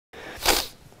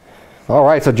All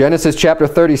right, so Genesis chapter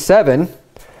 37.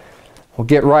 We'll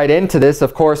get right into this.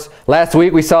 Of course, last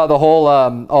week we saw the whole,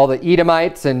 all the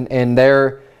Edomites and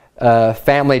their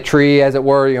family tree, as it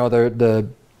were. You know,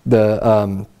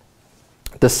 the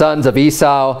sons of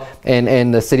Esau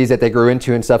and the cities that they grew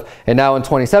into and stuff. And now in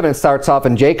 27, it starts off,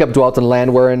 and Jacob dwelt in a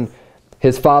land wherein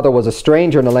his father was a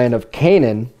stranger in the land of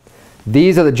Canaan.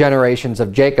 These are the generations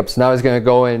of Jacob. So now he's going to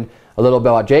go in a little bit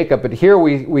about Jacob. But here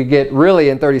we get really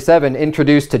in 37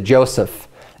 introduced to Joseph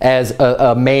as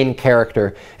a main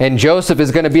character. And Joseph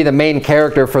is going to be the main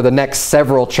character for the next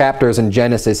several chapters in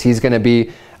Genesis. He's going to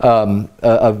be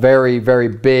a very, very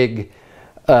big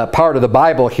part of the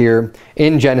Bible here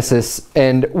in Genesis.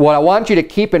 And what I want you to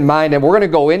keep in mind, and we're going to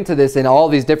go into this in all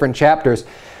these different chapters,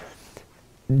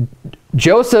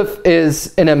 Joseph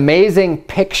is an amazing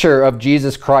picture of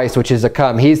Jesus Christ, which is to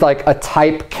come. He's like a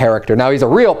type character. Now, he's a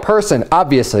real person,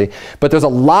 obviously, but there's a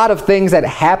lot of things that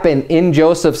happen in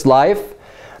Joseph's life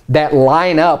that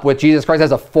line up with Jesus Christ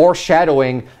as a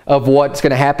foreshadowing of what's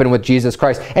going to happen with Jesus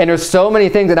Christ. And there's so many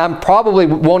things that I probably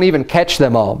won't even catch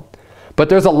them all. But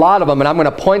there's a lot of them, and I'm going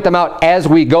to point them out as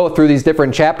we go through these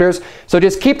different chapters. So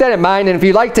just keep that in mind. And if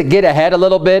you'd like to get ahead a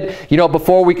little bit, you know,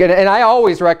 before we can, and I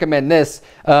always recommend this,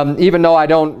 even though I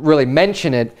don't really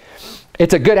mention it,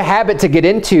 it's a good habit to get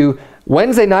into.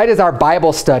 Wednesday night is our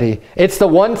Bible study. It's the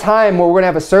one time where we're going to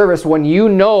have a service when you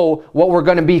know what we're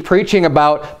going to be preaching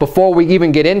about before we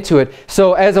even get into it.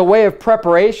 So as a way of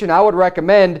preparation, I would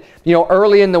recommend, you know,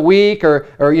 early in the week or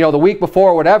you know, the week before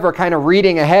or whatever, kind of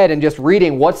reading ahead and just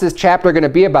reading what's this chapter going to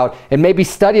be about, and maybe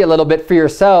study a little bit for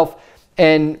yourself,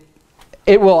 and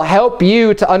it will help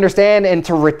you to understand and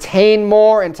to retain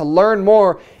more and to learn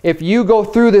more if you go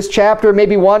through this chapter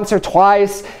maybe once or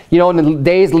twice, you know, in the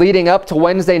days leading up to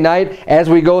Wednesday night, as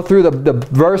we go through the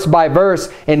verse by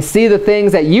verse and see the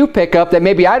things that you pick up that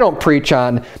maybe I don't preach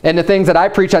on, and the things that I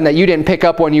preach on that you didn't pick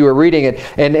up when you were reading it.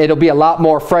 And it'll be a lot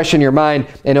more fresh in your mind,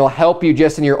 and it'll help you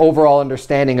just in your overall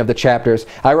understanding of the chapters.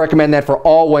 I recommend that for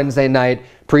all Wednesday night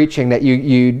preaching, that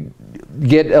you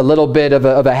get a little bit of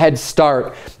a head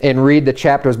start and read the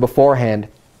chapters beforehand,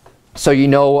 so you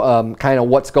know kind of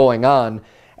what's going on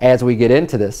as we get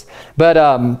into this. But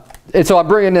and so I'm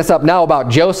bringing this up now about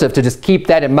Joseph to just keep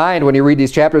that in mind when you read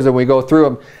these chapters and we go through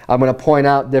them. I'm going to point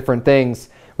out different things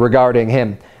regarding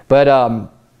him. But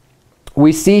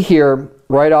we see here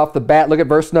right off the bat, look at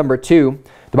verse number 2.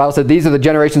 The Bible said, "These are the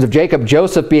generations of Jacob.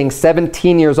 Joseph, being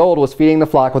 17 years old, was feeding the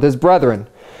flock with his brethren."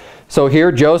 So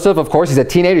here Joseph, of course, he's a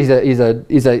teenager.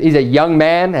 He's a young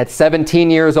man at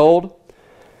 17 years old.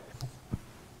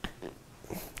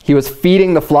 He was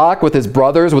feeding the flock with his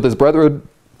brothers,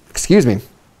 excuse me. It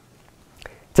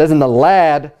says, "And the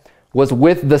lad was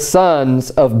with the sons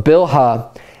of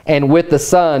Bilhah and with the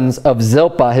sons of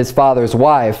Zilpah, his father's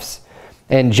wives.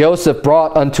 And Joseph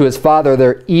brought unto his father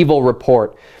their evil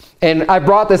report." And I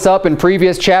brought this up in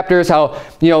previous chapters, how,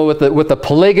 you know, with the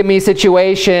polygamy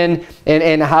situation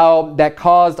and how that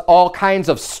caused all kinds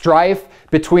of strife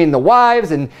between the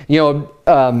wives. And, you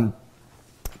know,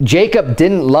 Jacob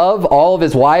didn't love all of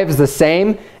his wives the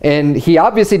same, and he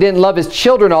obviously didn't love his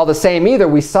children all the same either.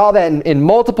 We saw that in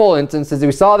multiple instances.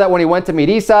 We saw that when he went to meet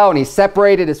Esau and he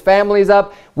separated his families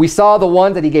up. We saw the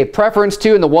ones that he gave preference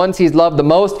to and the ones he's loved the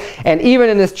most. And even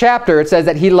in this chapter, it says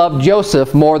that he loved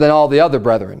Joseph more than all the other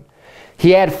brethren.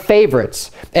 He had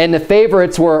favorites, and the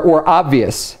favorites were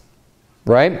obvious,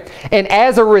 right? And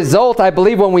as a result, I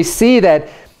believe when we see that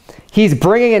he's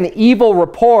bringing an evil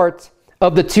report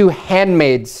of the two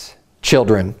handmaids'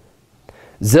 children,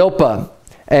 Zilpah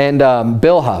and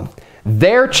Bilhah.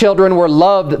 Their children were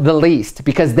loved the least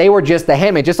because they were just the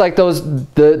handmaid, just like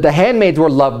the handmaids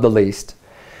were loved the least.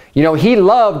 You know, he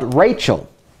loved Rachel.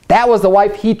 That was the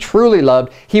wife he truly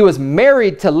loved. He was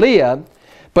married to Leah,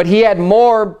 but he had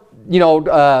more, you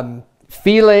know,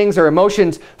 feelings or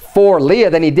emotions for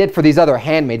Leah than he did for these other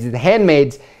handmaids. The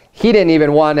handmaids, he didn't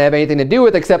even want to have anything to do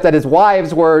with, except that his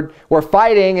wives were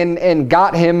fighting and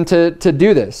got him to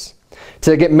do this,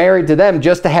 to get married to them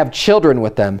just to have children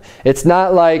with them. It's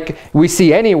not like we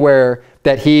see anywhere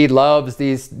that he loves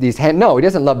these no, he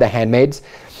doesn't love the handmaids.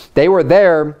 They were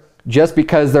there just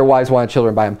because their wives wanted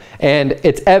children by him. And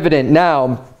it's evident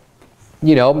now,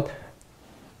 you know,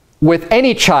 with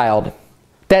any child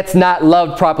that's not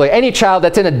loved properly, any child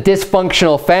that's in a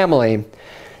dysfunctional family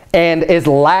and is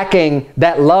lacking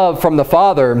that love from the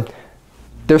father,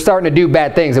 they're starting to do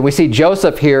bad things. And we see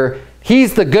Joseph here.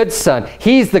 He's the good son.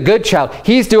 He's the good child.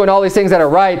 He's doing all these things that are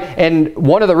right. And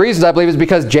one of the reasons, I believe, is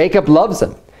because Jacob loves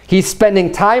him. He's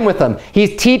spending time with him.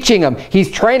 He's teaching him. He's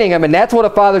training him. And that's what a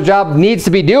father's job needs to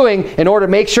be doing in order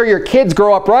to make sure your kids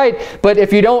grow up right. But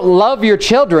if you don't love your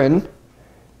children,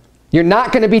 You're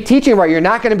not going to be teaching right. You're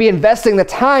not going to be investing the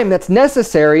time that's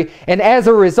necessary. And as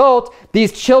a result,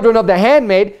 these children of the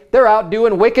handmaid, they're out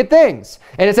doing wicked things.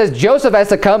 And it says Joseph has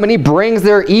to come and he brings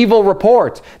their evil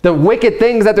report. The wicked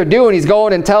things that they're doing, he's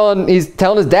going and he's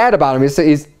telling his dad about them.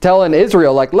 He's telling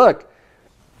Israel, like, look,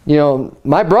 you know,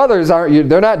 my brothers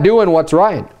they're not doing what's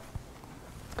right.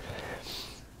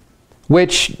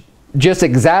 Which just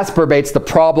exacerbates the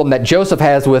problem that Joseph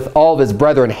has with all of his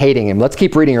brethren hating him. Let's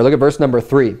keep reading here. Look at verse number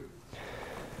 3.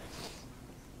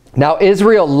 Now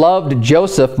Israel loved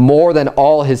Joseph more than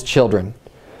all his children.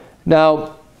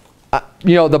 Now,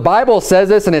 you know, the Bible says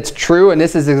this and it's true and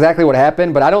this is exactly what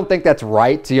happened, but I don't think that's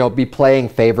right to, you know, be playing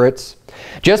favorites.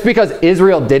 Just because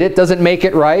Israel did it doesn't make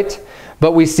it right,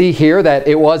 but we see here that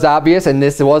it was obvious and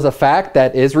this was a fact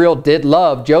that Israel did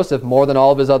love Joseph more than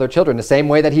all of his other children, the same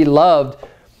way that he loved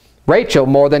Rachel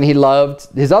more than he loved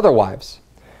his other wives.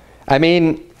 I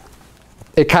mean,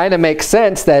 it kind of makes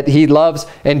sense that he loves,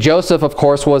 and Joseph, of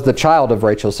course, was the child of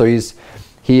Rachel, so he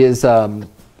is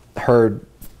her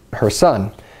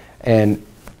son, and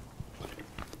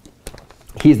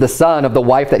he's the son of the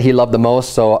wife that he loved the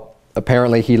most, so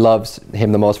apparently he loves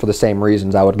him the most for the same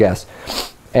reasons, I would guess.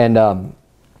 And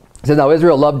it says, now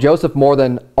Israel loved Joseph more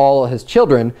than all his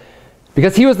children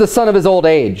because he was the son of his old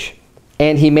age.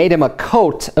 And he made him a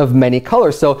coat of many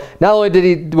colors. So not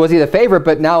only was he the favorite,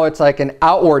 but now it's like an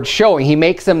outward showing. He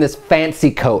makes him this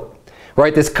fancy coat,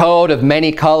 right? This coat of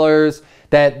many colors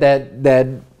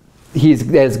that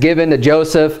he's given to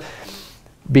Joseph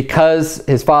because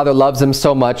his father loves him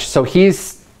so much. So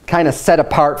he's kind of set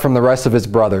apart from the rest of his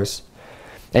brothers.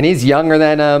 And he's younger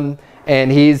than him,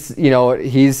 and he's, you know,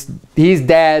 he's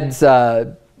dad's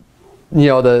you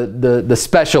know, the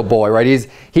special boy, right?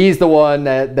 He's the one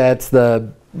that's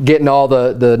getting all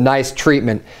the nice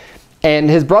treatment. And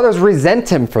his brothers resent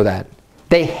him for that.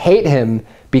 They hate him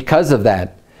because of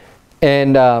that.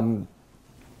 And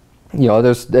you know,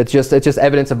 it's just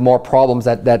evidence of more problems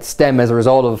that stem as a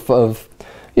result of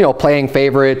you know, playing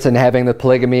favorites and having the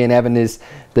polygamy and having this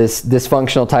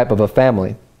dysfunctional type of a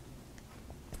family.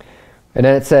 And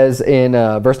then it says in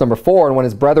verse number 4, and when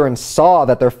his brethren saw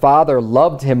that their father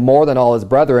loved him more than all his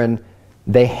brethren,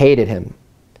 they hated him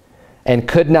and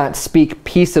could not speak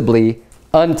peaceably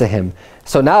unto him.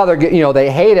 So now they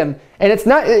hate him, and it's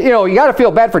not, you know, you got to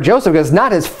feel bad for Joseph because it's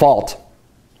not his fault,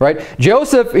 right?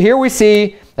 Joseph, here we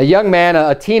see a young man,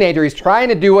 a teenager, he's trying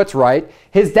to do what's right.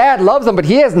 His dad loves him, but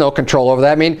he has no control over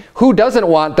that. I mean, who doesn't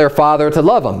want their father to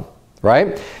love him,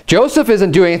 right? Joseph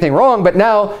isn't doing anything wrong, but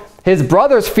now his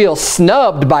brothers feel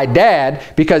snubbed by dad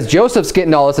because Joseph's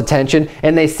getting all this attention,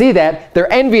 and they see that,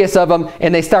 they're envious of him,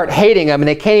 and they start hating him, and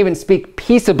they can't even speak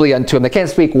peaceably unto him. They can't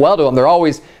speak well to him. They're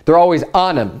always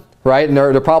on him, right? And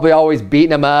they're probably always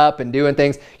beating him up and doing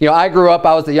things. You know, I grew up,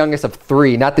 I was the youngest of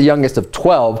 3, not the youngest of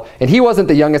 12, and he wasn't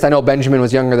the youngest. I know Benjamin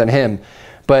was younger than him,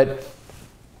 but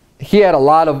he had a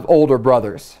lot of older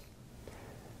brothers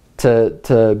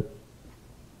to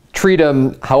treat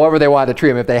him however they wanted to treat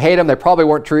him. If they hate him, they probably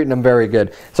weren't treating him very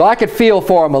good. So I could feel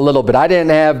for him a little bit. I didn't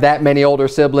have that many older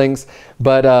siblings,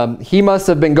 but he must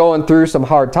have been going through some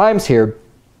hard times here,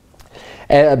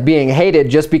 being hated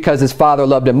just because his father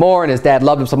loved him more and his dad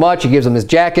loved him so much. He gives him his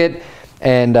jacket,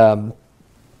 and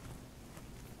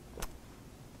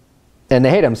they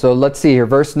hate him. So let's see here,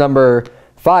 verse number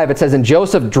 5. It says, and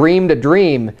Joseph dreamed a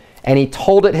dream, and he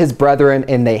told it his brethren,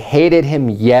 and they hated him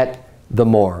yet the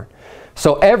more.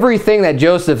 So everything that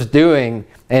Joseph's doing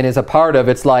and is a part of,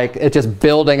 it's like it's just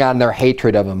building on their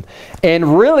hatred of him.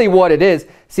 And really what it is,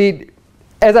 see,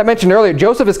 as I mentioned earlier,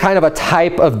 Joseph is kind of a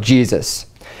type of Jesus.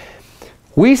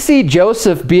 We see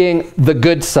Joseph being the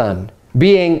good son,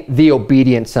 being the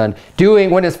obedient son,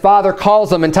 doing when his father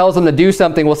calls him and tells him to do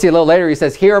something. We'll see a little later, he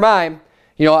says, here am I.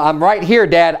 You know, I'm right here,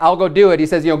 Dad. I'll go do it. He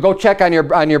says, you know, go check on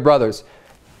your brothers.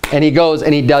 And he goes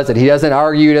and he does it. He doesn't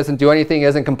argue. He doesn't do anything. He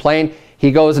doesn't complain.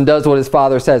 He goes and does what his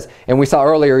father says. And we saw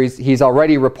earlier, he's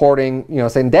already reporting, you know,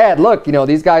 saying, Dad, look, you know,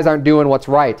 these guys aren't doing what's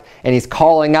right. And he's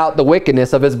calling out the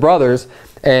wickedness of his brothers.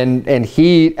 And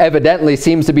he evidently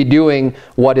seems to be doing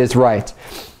what is right.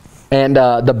 And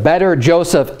the better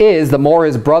Joseph is, the more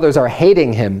his brothers are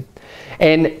hating him.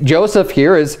 And Joseph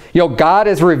here is, you know, God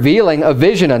is revealing a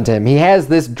vision unto him. He has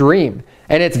this dream,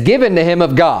 and it's given to him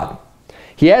of God.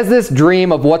 He has this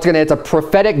dream of it's a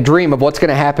prophetic dream of what's going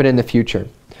to happen in the future.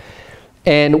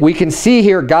 And we can see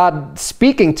here God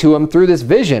speaking to him through this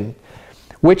vision,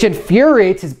 which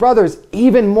infuriates his brothers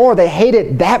even more. They hate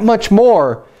it that much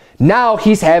more, Now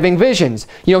he's having visions.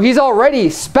 You know, he's already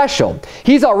special.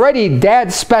 He's already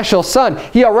dad's special son.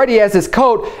 He already has his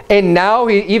coat, and now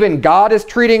even God is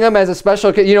treating him as a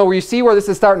special kid. You know, where you see where this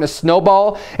is starting to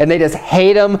snowball, and they just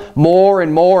hate him more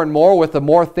and more and more with the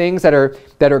more things that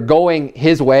are going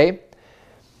his way.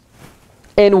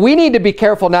 And we need to be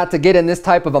careful not to get in this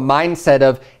type of a mindset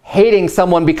of hating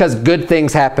someone because good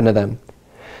things happen to them.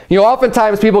 You know,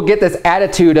 oftentimes people get this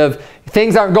attitude of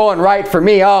things aren't going right for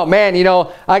me. Oh man, you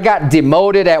know, I got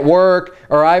demoted at work,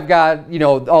 or I've got, you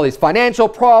know, all these financial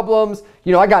problems.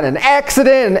 You know, I got an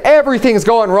accident and everything's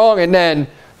going wrong. And then,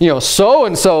 you know,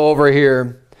 so-and-so over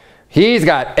here, he's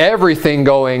got everything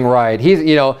going right. He's,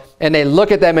 you know, and they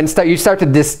look at them and you start to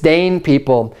disdain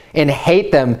people and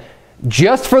hate them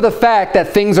just for the fact that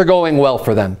things are going well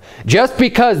for them. Just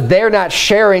because they're not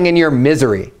sharing in your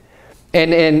misery.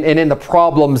 And in the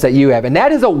problems that you have. And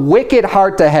that is a wicked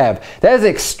heart to have. That is an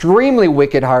extremely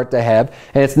wicked heart to have.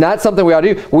 And it's not something we ought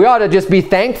to do. We ought to just be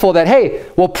thankful that, hey,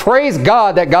 well, praise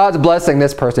God that God's blessing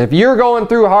this person. If you're going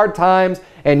through hard times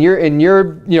and you're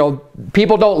you know,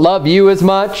 people don't love you as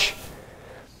much,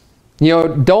 you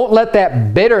know, don't let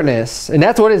that bitterness, and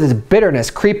that's what it is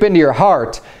bitterness, creep into your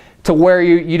heart to where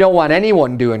you don't want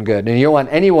anyone doing good, and you don't want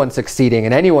anyone succeeding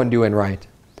and anyone doing right.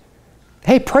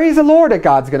 Hey, praise the Lord that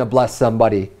God's going to bless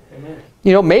somebody. Amen.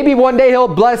 You know, maybe one day he'll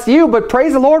bless you, but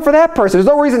praise the Lord for that person. There's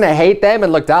no reason to hate them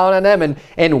and look down on them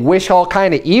and wish all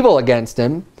kind of evil against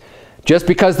them just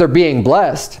because they're being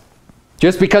blessed,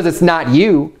 just because it's not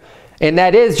you. And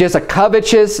that is just a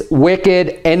covetous,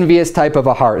 wicked, envious type of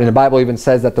a heart. And the Bible even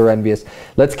says that they're envious.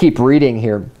 Let's keep reading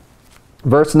here.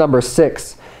 Verse number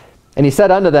 6. And he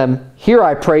said unto them, Hear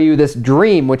I pray you this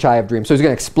dream which I have dreamed. So he's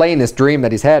going to explain this dream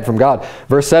that he's had from God.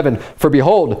 Verse 7, For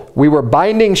behold, we were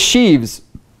binding sheaves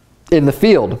in the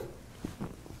field.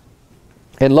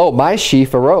 And lo, my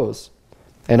sheaf arose,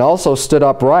 and also stood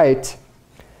upright.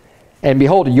 And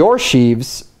behold, your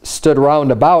sheaves stood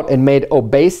round about and made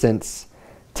obeisance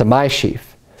to my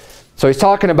sheaf. So he's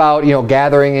talking about, you know,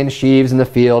 gathering in sheaves in the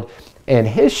field. And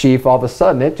his sheaf, all of a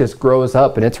sudden, it just grows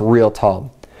up and it's real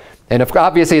tall. And if,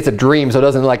 obviously it's a dream, so it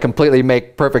doesn't like completely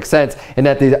make perfect sense. And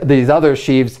that these other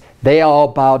sheaves, they all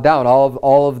bow down.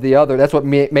 All of the other, that's what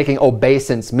making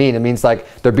obeisance mean. It means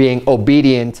like they're being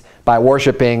obedient by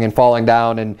worshiping and falling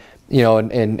down and, you know,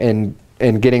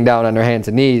 and getting down on their hands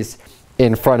and knees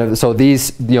in front of. So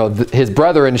these, you know, his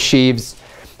brethren's sheaves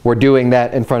were doing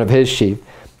that in front of his sheaf.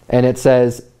 And it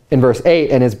says in verse 8,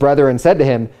 And his brethren said to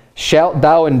him, Shalt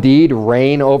thou indeed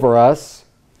reign over us?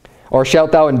 Or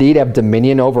shalt thou indeed have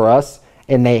dominion over us?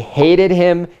 And they hated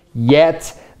him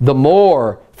yet the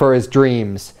more for his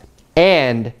dreams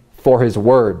and for his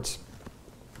words.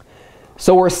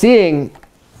 So we're seeing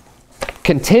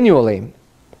continually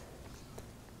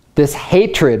this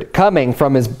hatred coming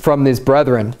from his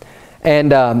brethren.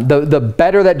 And the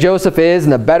better that Joseph is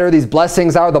and the better these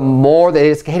blessings are, the more they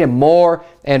just hate him more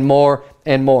and more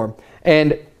and more.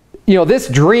 And you know, this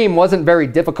dream wasn't very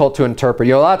difficult to interpret.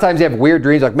 You know, a lot of times you have weird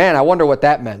dreams like, man, I wonder what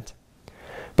that meant.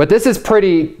 But this is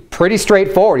pretty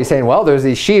straightforward. He's saying, well, there's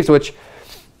these sheaves which,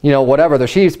 you know, whatever, they're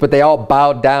sheaves, but they all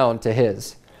bowed down to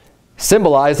his.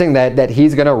 Symbolizing that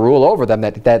he's going to rule over them,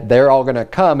 that they're all going to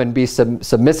come and be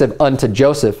submissive unto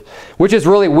Joseph. Which is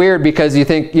really weird because you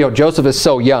think, you know, Joseph is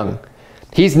so young.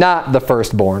 He's not the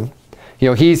firstborn. You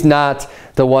know, he's not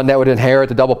the one that would inherit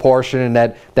the double portion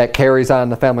and that carries on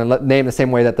the family name the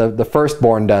same way that the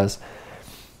firstborn does.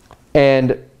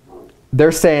 And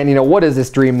they're saying, you know, what is this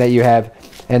dream that you have?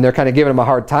 And they're kind of giving him a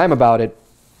hard time about it.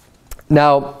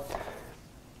 Now,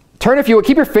 turn if you would,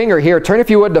 keep your finger here, turn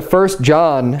if you would to 1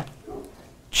 John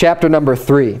chapter number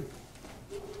 3.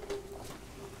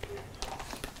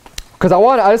 Because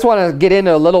I just want to get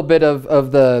into a little bit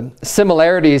of the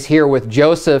similarities here with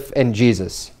Joseph and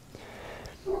Jesus.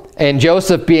 And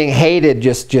Joseph being hated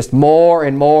just more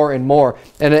and more and more.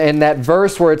 And that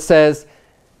verse where it says,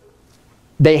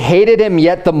 they hated him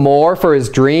yet the more for his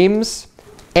dreams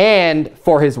and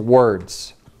for his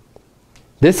words.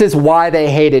 This is why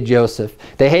they hated Joseph.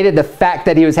 They hated the fact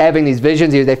that he was having these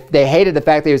visions. They hated the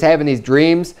fact that he was having these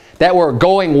dreams that were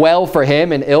going well for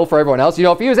him and ill for everyone else. You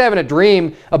know, if he was having a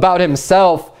dream about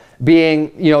himself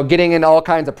being, you know, getting into all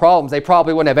kinds of problems, they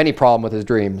probably wouldn't have any problem with his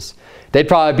dreams. They'd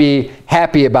probably be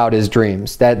happy about his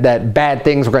dreams, that bad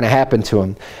things were going to happen to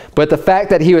him. But the fact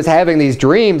that he was having these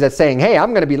dreams that's saying, hey, I'm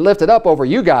going to be lifted up over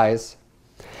you guys,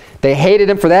 they hated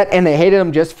him for that, and they hated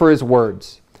him just for his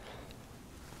words,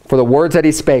 for the words that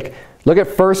he spake. Look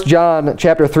at 1 John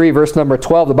chapter 3, verse number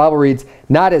 12. The Bible reads,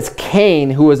 Not as Cain,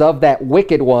 who was of that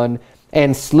wicked one,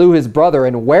 and slew his brother.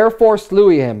 And wherefore slew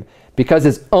he him? Because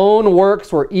his own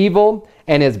works were evil,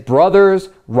 and his brother's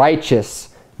righteous.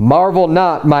 Marvel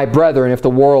not, my brethren, if the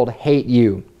world hate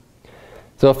you.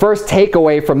 So the first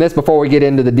takeaway from this before we get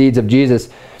into the deeds of Jesus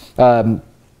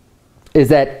is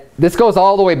that this goes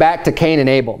all the way back to Cain and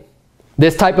Abel.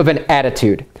 This type of an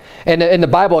attitude. And the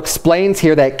Bible explains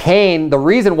here that Cain, the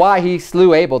reason why he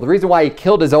slew Abel, the reason why he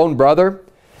killed his own brother,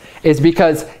 is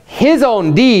because his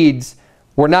own deeds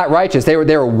were not righteous. They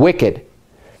were wicked.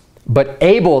 But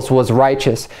Abel's was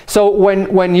righteous. So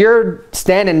when you're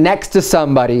standing next to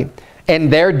somebody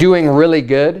and they're doing really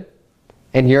good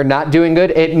and you're not doing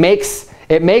good, it makes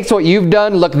what you've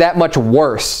done look that much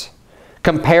worse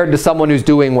compared to someone who's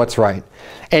doing what's right.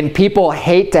 And people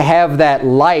hate to have that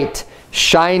light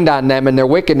shined on them in their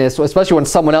wickedness, especially when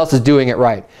someone else is doing it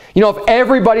right. You know, if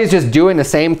everybody's just doing the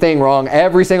same thing wrong,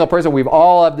 every single person, we've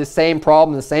all have the same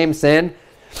problem, the same sin,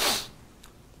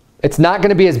 it's not going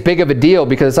to be as big of a deal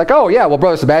because it's like, oh yeah, well,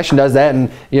 Brother Sebastian does that,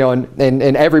 and you know, and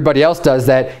everybody else does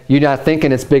that. You're not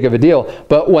thinking it's big of a deal.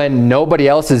 But when nobody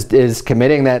else is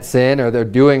committing that sin or they're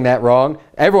doing that wrong,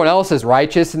 everyone else is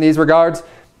righteous in these regards,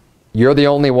 you're the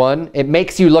only one, it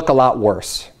makes you look a lot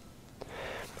worse.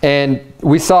 And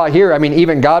we saw here, I mean,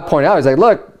 even God pointed out, he's like,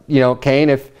 look, you know, Cain,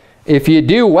 if you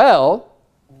do well,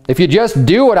 if you just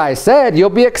do what I said, you'll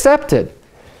be accepted.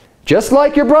 Just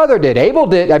like your brother did. Abel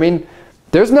did. I mean,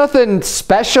 there's nothing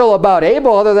special about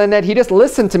Abel other than that he just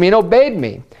listened to me and obeyed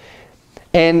me.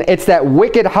 And it's that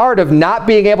wicked heart of not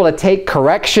being able to take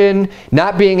correction,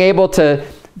 not being able to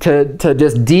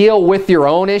just deal with your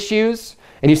own issues.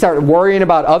 And you start worrying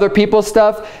about other people's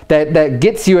stuff that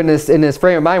gets you in this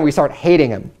frame of mind where you start hating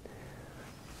him.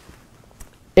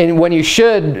 And when you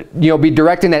should, you know, be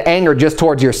directing that anger just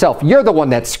towards yourself. You're the one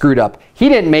that screwed up. He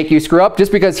didn't make you screw up.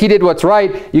 Just because he did what's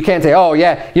right, you can't say, oh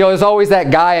yeah, you know, there's always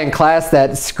that guy in class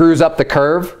that screws up the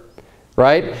curve,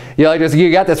 right? You know, like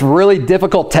you got this really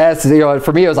difficult test. You know,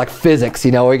 for me it was like physics.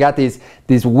 You know, we got these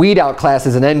weed out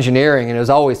classes in engineering, and it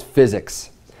was always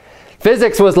physics.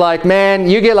 Physics was like, man,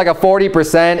 you get like a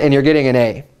 40% and you're getting an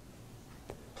A.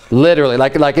 Literally,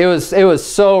 like it was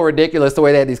so ridiculous the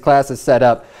way they had these classes set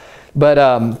up. But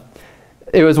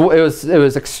it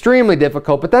was extremely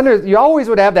difficult. But then you always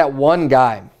would have that one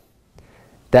guy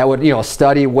that would, you know,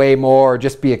 study way more, or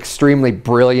just be extremely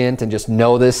brilliant and just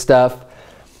know this stuff,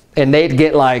 and they'd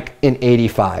get like an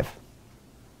 85,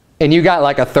 and you got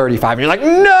like a 35, and you're like,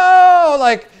 no,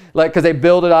 like because they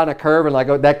build it on a curve, and like,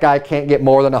 oh, that guy can't get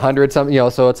more than 100 something, you know,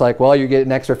 so it's like, well, you get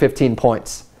an extra 15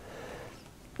 points.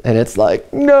 And it's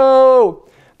like, no.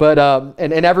 But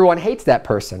and everyone hates that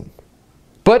person.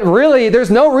 But really, there's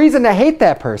no reason to hate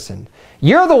that person.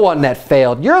 You're the one that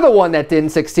failed. You're the one that didn't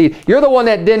succeed. You're the one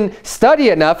that didn't study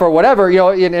enough or whatever, you know,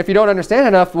 and if you don't understand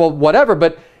enough, well, whatever,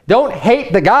 but don't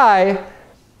hate the guy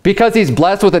because he's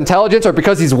blessed with intelligence or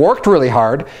because he's worked really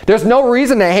hard. There's no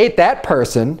reason to hate that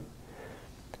person.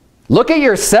 Look at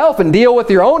yourself and deal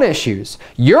with your own issues.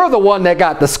 You're the one that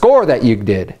got the score that you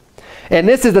did. And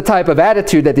this is the type of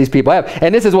attitude that these people have.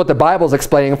 And this is what the Bible's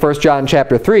explaining in 1 John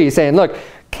chapter 3, saying, look,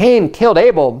 Cain killed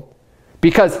Abel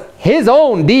because his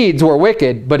own deeds were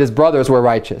wicked, but his brothers were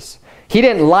righteous. He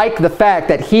didn't like the fact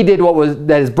that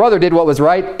that his brother did what was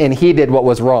right and he did what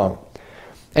was wrong.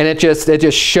 And it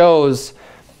just shows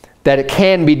that it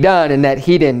can be done and that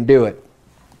he didn't do it.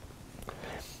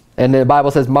 And the Bible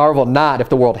says, marvel not if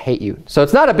the world hate you. So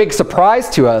it's not a big surprise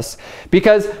to us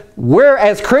because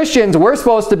as Christians, we're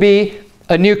supposed to be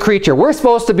a new creature. We're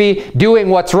supposed to be doing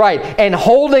what's right and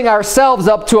holding ourselves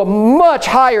up to a much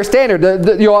higher standard,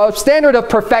 a standard of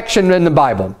perfection in the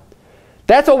Bible.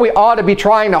 That's what we ought to be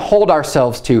trying to hold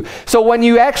ourselves to. So when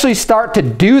you actually start to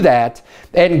do that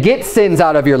and get sins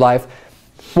out of your life,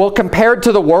 well, compared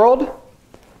to the world,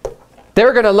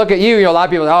 they're going to look at you, a lot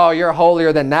of people, oh, you're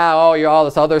holier than thou, oh, you're all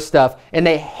this other stuff. And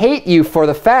they hate you for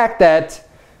the fact that,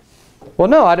 well,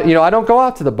 no, I don't go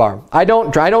out to the bar. I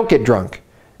don't get drunk.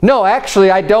 No,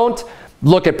 actually, I don't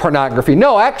look at pornography.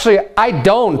 No, actually, I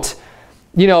don't,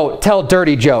 tell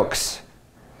dirty jokes.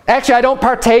 Actually, I don't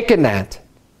partake in that.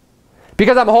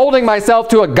 Because I'm holding myself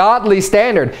to a godly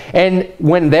standard. And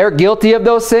when they're guilty of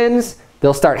those sins,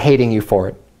 they'll start hating you for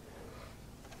it.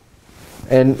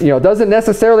 And, it doesn't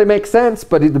necessarily make sense,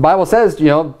 but the Bible says,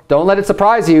 don't let it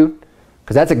surprise you,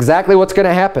 because that's exactly what's going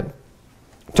to happen.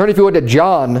 Turn, if you would, to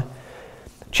John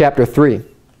chapter 3.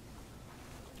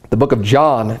 The book of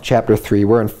John chapter 3.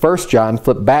 We're in 1 John.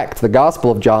 Flip back to the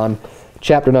Gospel of John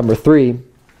chapter number 3.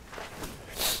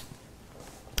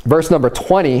 Verse number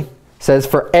 20 says,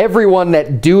 for everyone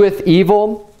that doeth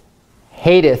evil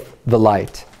hateth the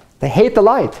light. They hate the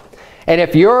light. And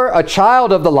if you're a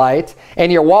child of the light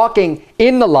and you're walking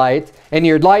in the light and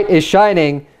your light is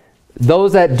shining,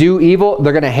 those that do evil,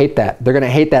 they're going to hate that. They're going to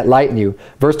hate that light in you.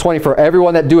 Verse 20, for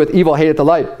everyone that doeth evil hateth the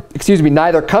light,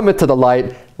 neither cometh to the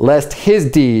light, lest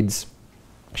his deeds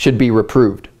should be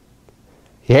reproved.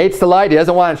 He hates the light. He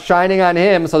doesn't want it shining on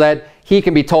him so that he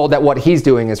can be told that what he's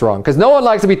doing is wrong. Because no one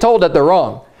likes to be told that they're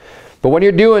wrong. But when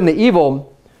you're doing the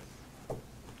evil,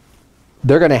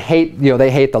 they're going to hate,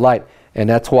 they hate the light. And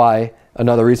that's why,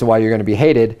 another reason why you're going to be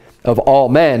hated of all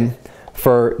men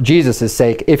for Jesus'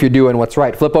 sake, if you're doing what's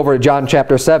right. Flip over to John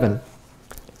chapter 7.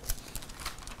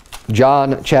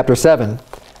 John chapter 7.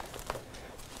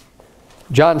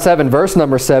 John 7, verse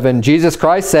number 7, Jesus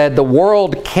Christ said, the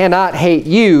world cannot hate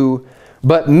you,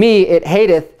 but me it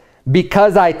hateth,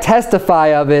 because I testify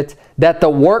of it, that the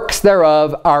works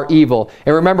thereof are evil.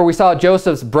 And remember, we saw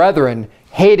Joseph's brethren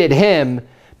hated him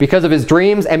because of his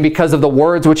dreams and because of the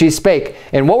words which he spake.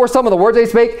 And what were some of the words he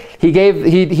spake?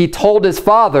 He told his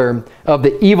father of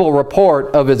the evil report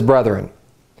of his brethren,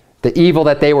 the evil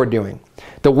that they were doing,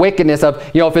 the wickedness of,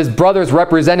 if his brothers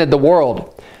represented the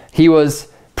world, he was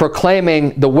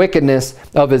proclaiming the wickedness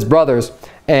of his brothers,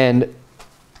 and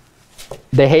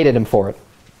they hated him for it.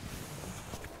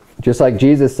 Just like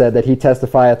Jesus said that he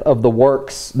testifieth of the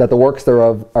works, that the works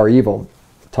thereof are evil.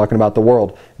 Talking about the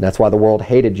world. And that's why the world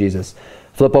hated Jesus.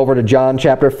 Flip over to John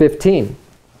chapter 15.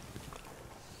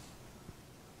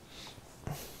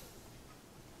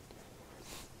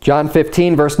 John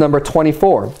 15, verse number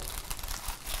 24.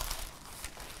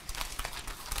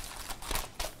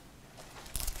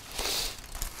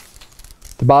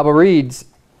 The Bible reads,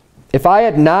 if I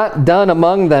had not done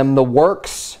among them the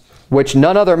works which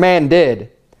none other man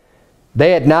did,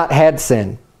 they had not had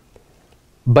sin.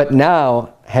 But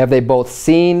now have they both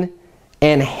seen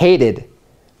and hated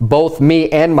both me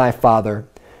and my Father.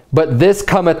 But this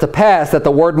cometh to pass, that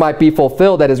the word might be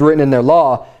fulfilled that is written in their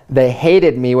law, they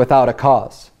hated me without a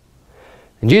cause.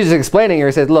 And Jesus is explaining here,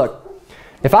 he says, look,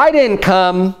 if I didn't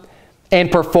come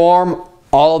and perform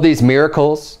all of these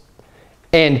miracles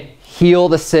and heal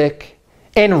the sick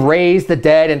and raise the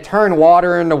dead and turn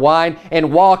water into wine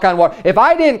and walk on water, if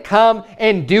I didn't come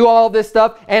and do all this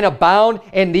stuff and abound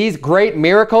in these great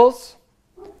miracles,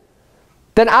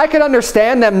 then I could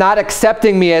understand them not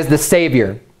accepting me as the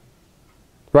Savior.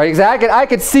 Right? Exactly. I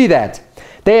could see that.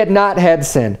 They had not had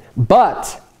sin.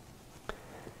 But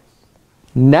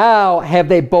now have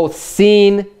they both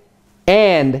seen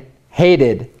and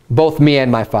hated both me and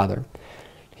my Father.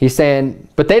 He's saying,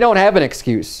 but they don't have an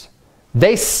excuse.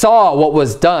 They saw what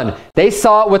was done. They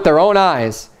saw it with their own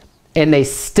eyes, and they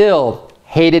still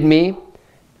hated me.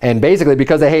 And basically,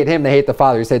 because they hate him, they hate the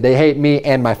Father. He said, they hate me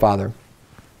and my Father.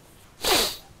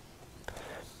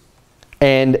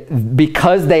 And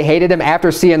because they hated him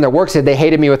after seeing their works, they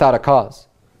hated me without a cause.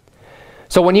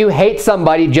 So when you hate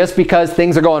somebody just because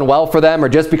things are going well for them or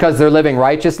just because they're living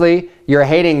righteously, you're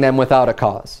hating them without a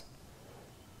cause.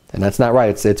 And that's not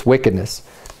right. It's wickedness.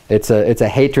 It's a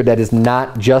hatred that is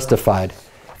not justified.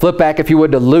 Flip back, if you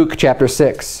would, to Luke chapter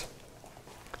 6.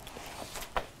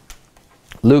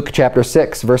 Luke chapter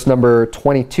 6, verse number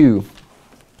 22.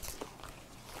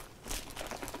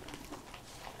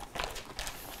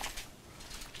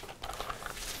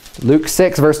 Luke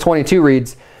 6, verse 22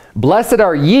 reads, blessed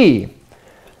are ye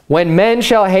when men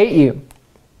shall hate you,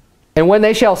 and when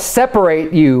they shall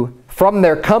separate you from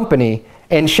their company,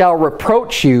 and shall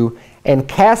reproach you, and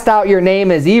cast out your name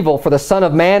as evil for the Son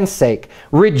of Man's sake.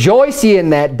 Rejoice ye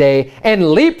in that day,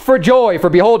 and leap for joy,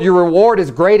 for behold, your reward is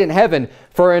great in heaven.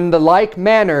 For in the like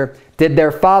manner did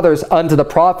their fathers unto the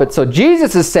prophets. So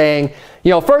Jesus is saying,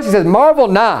 first he says, marvel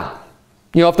not,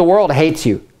 if the world hates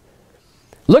you.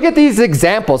 Look at these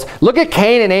examples. Look at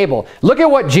Cain and Abel. Look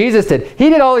at what Jesus did. He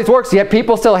did all these works, yet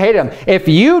people still hate him. If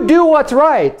you do what's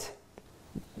right,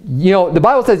 the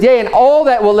Bible says, yea, and all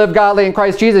that will live godly in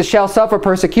Christ Jesus shall suffer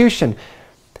persecution.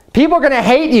 People are going to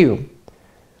hate you.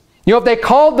 If they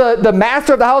called the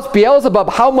master of the house Beelzebub,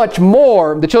 how much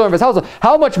more, the children of his household,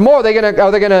 how much more are they going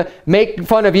to make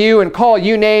fun of you and call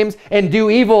you names and do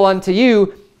evil unto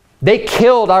you? They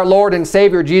killed our Lord and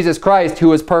Savior Jesus Christ,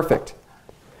 who is perfect.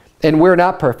 And we're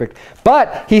not perfect.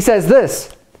 But he says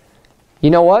this,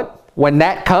 you know what? When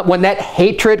that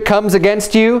hatred comes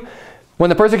against you,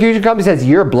 when the persecution comes, he says,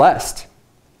 you're blessed.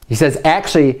 He says,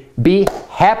 actually, be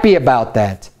happy about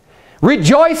that.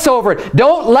 Rejoice over it.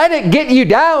 Don't let it get you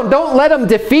down. Don't let them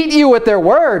defeat you with their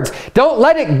words. Don't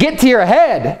let it get to your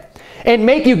head and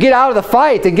make you get out of the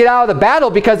fight and get out of the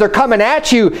battle because they're coming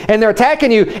at you and they're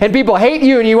attacking you and people hate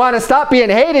you and you want to stop being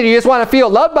hated. You just want to feel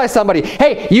loved by somebody.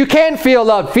 Hey, you can feel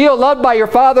loved. Feel loved by your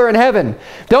Father in heaven.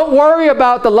 Don't worry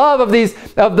about the love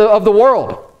of the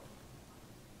world.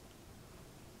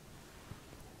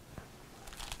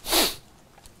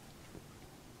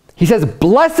 He says,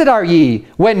 blessed are ye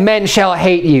when men shall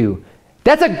hate you.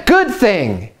 That's a good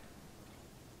thing.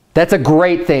 That's a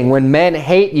great thing when men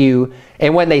hate you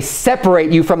and when they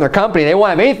separate you from their company. They won't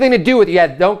have anything to do with you.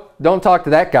 Yeah, don't talk to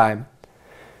that guy.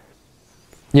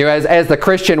 You know, as the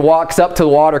Christian walks up to the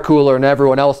water cooler and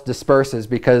everyone else disperses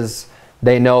because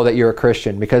they know that you're a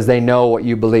Christian, because they know what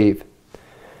you believe.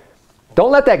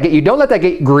 Don't let that get you. Don't let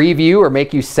that grieve you or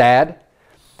make you sad.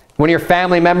 When your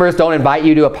family members don't invite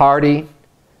you to a party,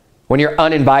 when you're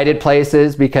uninvited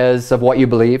places because of what you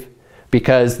believe,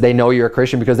 because they know you're a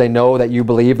Christian, because they know that you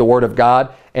believe the Word of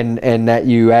God and that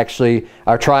you actually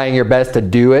are trying your best to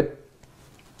do it.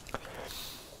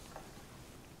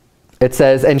 It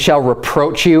says, and shall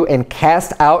reproach you and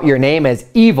cast out your name as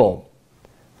evil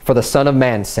for the Son of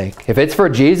Man's sake. If it's for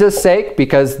Jesus' sake,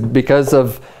 because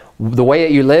of the way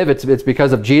that you live, it's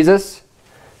because of Jesus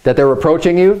that they're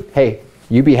reproaching you, hey,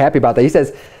 you be happy about that. He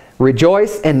says,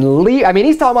 rejoice and leap. I mean,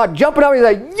 he's talking about jumping up. He's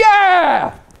like,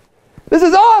 yeah, this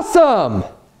is awesome.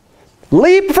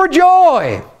 Leap for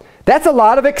joy. That's a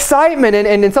lot of excitement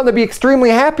and something to be extremely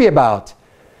happy about.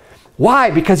 Why?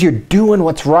 Because you're doing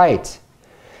what's right.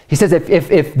 He says,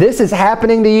 if this is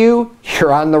happening to you,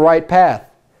 you're on the right path.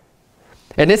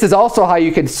 And this is also how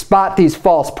you can spot these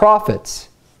false prophets.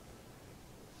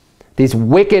 These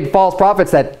wicked false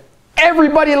prophets that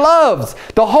everybody loves.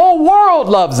 The whole world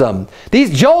loves them.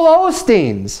 These Joel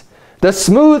Osteens, the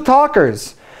smooth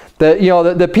talkers,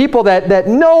 the people that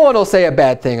no one will say a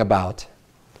bad thing about.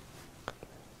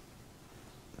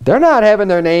 They're not having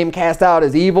their name cast out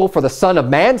as evil for the Son of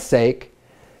Man's sake.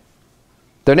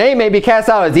 Their name may be cast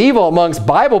out as evil amongst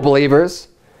Bible believers.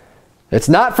 It's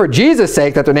not for Jesus'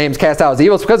 sake that their name's cast out as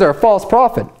evil. It's because they're a false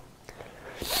prophet.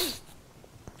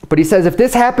 But he says, if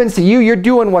this happens to you, you're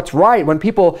doing what's right. When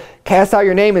people cast out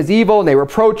your name as evil and they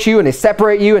reproach you and they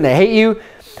separate you and they hate you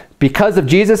because of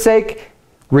Jesus' sake,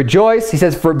 rejoice. He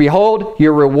says, for behold,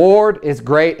 your reward is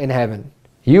great in heaven.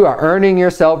 You are earning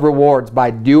yourself rewards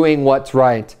by doing what's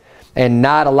right and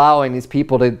not allowing these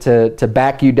people to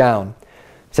back you down.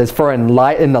 It says, for in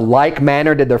the like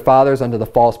manner did their fathers unto the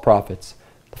false prophets.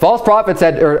 The false prophets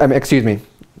said, excuse me,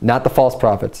 not the false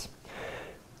prophets.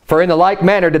 For in the like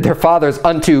manner did their fathers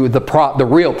unto the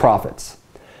real prophets.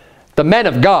 The men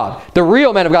of God, the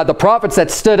real men of God, the prophets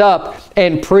that stood up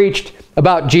and preached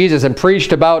about Jesus and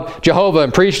preached about Jehovah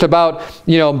and preached about,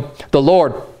 the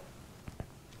Lord.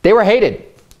 They were hated.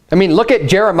 I mean, look at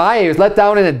Jeremiah. He was let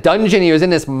down in a dungeon. He was in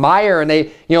this mire, and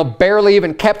they, barely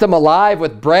even kept him alive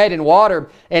with bread and water.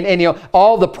 And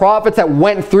all the prophets that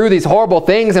went through these horrible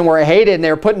things and were hated, and they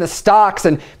were put in the stocks,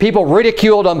 and people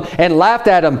ridiculed them and laughed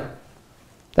at them.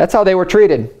 That's how they were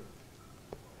treated.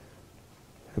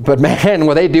 But man,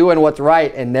 were they doing what's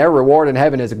right, and their reward in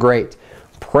heaven is great.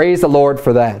 Praise the Lord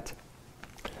for that.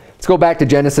 Let's go back to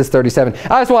Genesis 37.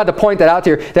 I just wanted to point that out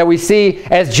here, that we see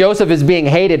as Joseph is being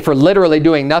hated for literally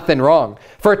doing nothing wrong,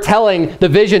 for telling the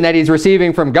vision that he's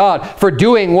receiving from God, for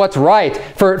doing what's right,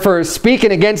 for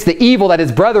speaking against the evil that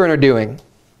his brethren are doing,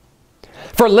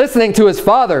 for listening to his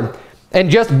father and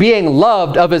just being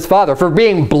loved of his father, for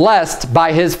being blessed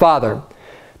by his father.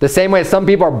 The same way some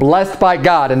people are blessed by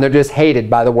God and they're just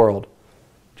hated by the world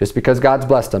just because God's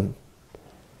blessed them.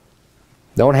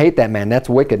 Don't hate that man. That's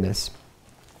wickedness.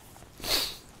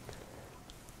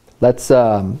 Let's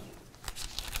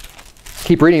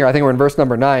keep reading here. I think we're in verse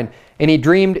number 9. And he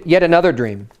dreamed yet another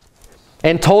dream,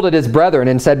 and told it his brethren,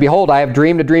 and said, behold, I have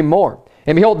dreamed a dream more.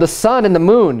 And behold, the sun and the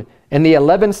moon and the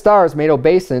 11 stars made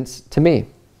obeisance to me.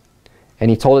 And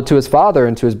he told it to his father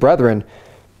and to his brethren.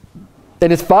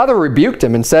 And his father rebuked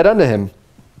him and said unto him,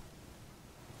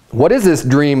 what is this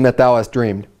dream that thou hast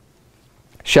dreamed?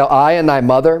 Shall I and thy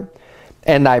mother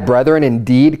and thy brethren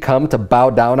indeed come to bow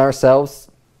down ourselves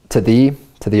to thee,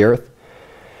 to the earth?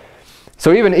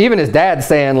 So even his dad's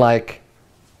saying, like,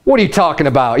 what are you talking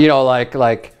about?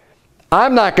 Like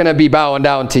I'm not going to be bowing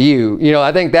down to you.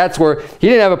 I think that's where he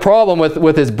didn't have a problem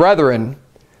with his brethren,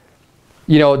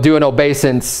 doing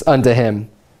obeisance unto him.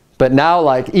 But now,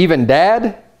 like, even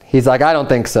dad, he's like, I don't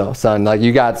think so, son. Like,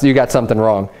 you got something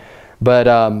wrong. But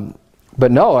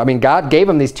no, I mean, God gave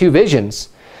him these two visions.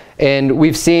 And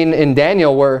we've seen in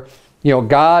Daniel where,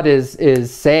 God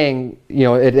is saying,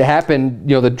 it happened,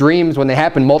 the dreams, when they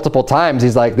happen multiple times,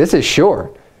 he's like, this is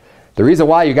sure. The reason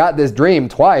why you got this dream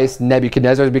twice,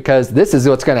 Nebuchadnezzar, is because this is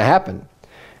what's going to happen.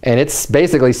 And it's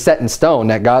basically set in stone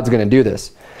that God's going to do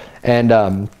this.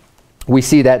 And we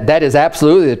see that is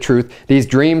absolutely the truth. These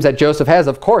dreams that Joseph has,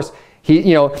 of course,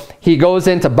 he goes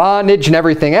into bondage and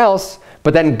everything else,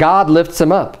 but then God lifts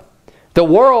him up. The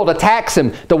world attacks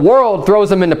him. The world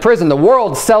throws him into prison. The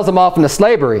world sells him off into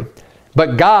slavery.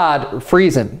 But God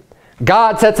frees him.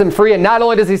 God sets him free, and not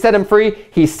only does he set him free,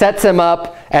 he sets him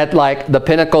up at like the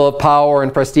pinnacle of power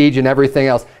and prestige and everything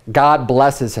else. God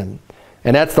blesses him.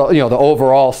 And that's the, the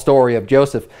overall story of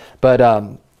Joseph.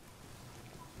 But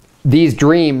these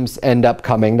dreams end up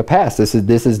coming to pass. This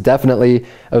is definitely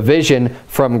a vision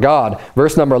from God.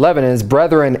 Verse number 11, and his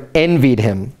brethren envied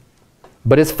him,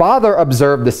 but his father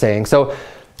observed the saying. So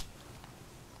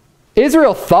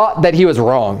Israel thought that he was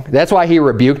wrong. That's why he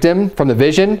rebuked him from the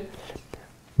vision.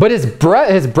 But his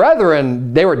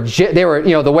brethren, they were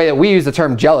the way that we use the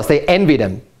term jealous. They envied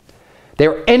him. They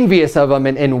were envious of him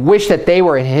and wished that they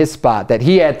were in his spot, that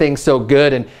he had things so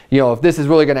good. And, if this is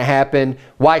really going to happen,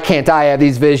 why can't I have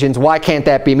these visions? Why can't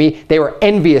that be me? They were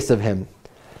envious of him.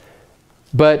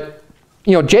 But,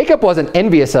 Jacob wasn't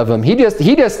envious of him. He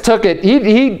just took it.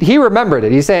 He remembered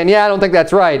it. He's saying, yeah, I don't think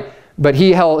that's right. But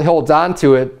he holds on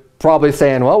to it, probably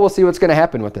saying, well, we'll see what's going to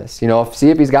happen with this. See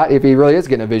if he really is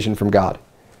getting a vision from God.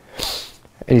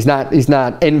 And he's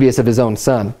not envious of his own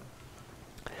son.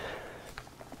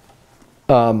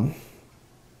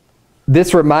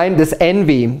 This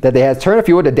envy that they had. Turn, if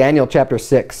you would, to Daniel chapter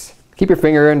 6. Keep your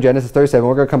finger in Genesis 37.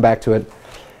 We're going to come back to it.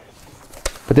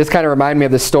 But this kind of reminded me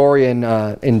of the story in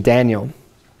Daniel.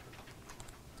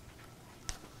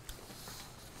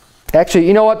 Actually,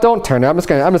 you know what? Don't turn it. I'm just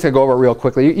going to go over it real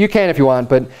quickly. You can if you want.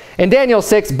 But in Daniel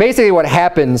 6, basically what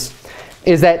happens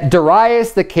is that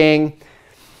Darius the king,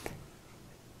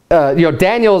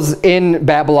 Daniel's in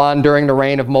Babylon during the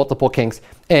reign of multiple kings.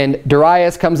 And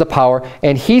Darius comes to power,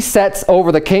 and he sets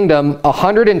over the kingdom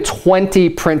 120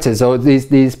 princes. So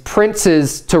these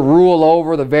princes to rule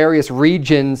over the various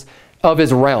regions of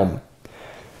his realm.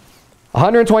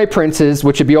 120 princes,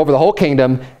 which would be over the whole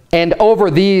kingdom, and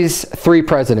over these 3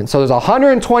 presidents. So there's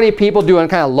 120 people doing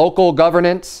kind of local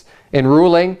governance and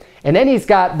ruling. And then he's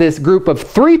got this group of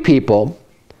 3 people,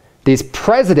 these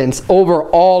presidents, over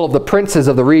all of the princes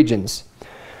of the regions.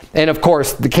 And of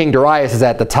course, the King Darius is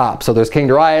at the top. So there's King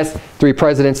Darius, 3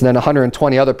 presidents, and then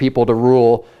 120 other people to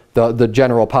rule the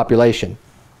general population.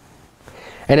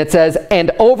 And it says,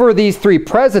 and over these 3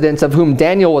 presidents, of whom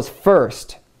Daniel was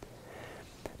first,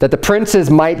 that the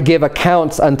princes might give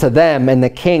accounts unto them, and the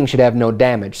king should have no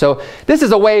damage. So this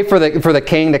is a way for the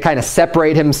king to kind of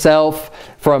separate himself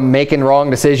from making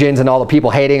wrong decisions and all the people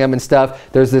hating him and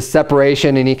stuff. There's this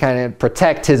separation, and he kind of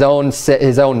protects his own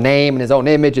name and his own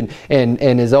image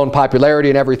and his own popularity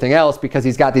and everything else, because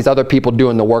he's got these other people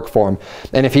doing the work for him.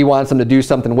 And if he wants them to do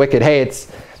something wicked, hey,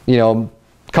 it's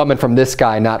coming from this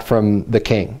guy, not from the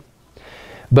king.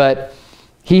 But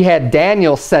he had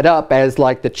Daniel set up as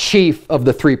like the chief of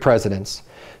the 3 presidents.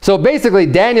 So basically,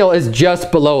 Daniel is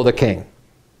just below the king.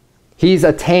 He's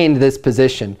attained this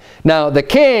position. Now, the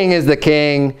king is the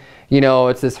king.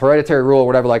 It's this hereditary rule or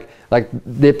whatever. Like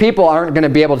the people aren't going to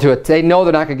be able to, they know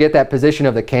they're not going to get that position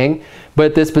of the king.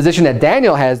 But this position that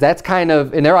Daniel has, that's kind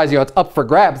of, in their eyes, it's up for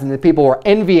grabs. And the people were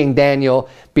envying Daniel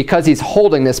because he's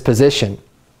holding this position.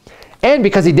 And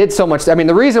because he did so much. I mean,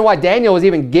 the reason why Daniel was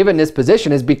even given this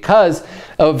position is because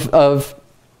of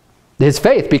his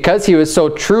faith. Because he was so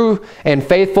true and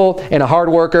faithful and a hard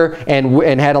worker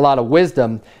and had a lot of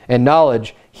wisdom and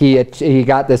knowledge, he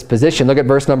got this position. Look at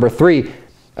verse number 3.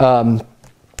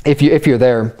 If you're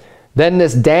there. Then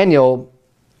this Daniel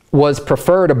was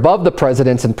preferred above the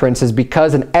presidents and princes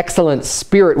because an excellent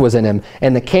spirit was in him,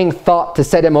 and the king thought to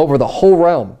set him over the whole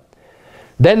realm.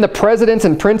 Then the presidents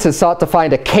and princes sought to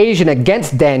find occasion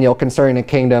against Daniel concerning the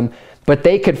kingdom, but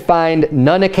they could find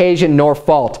none occasion nor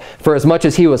fault, for as much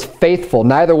as he was faithful,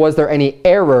 neither was there any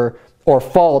error or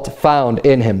fault found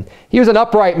in him. He was an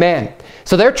upright man.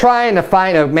 So they're trying to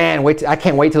find I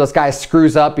can't wait till this guy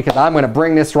screws up, because I'm going to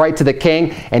bring this right to the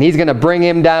king, and he's going to bring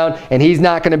him down, and he's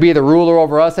not going to be the ruler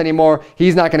over us anymore.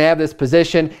 He's not going to have this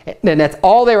position. And that's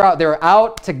all they were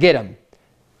out to get him.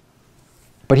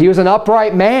 But he was an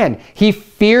upright man. He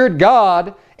feared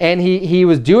God, and he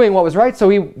was doing what was right, so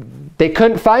they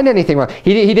couldn't find anything wrong.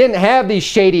 He didn't have these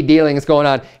shady dealings going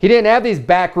on. He didn't have these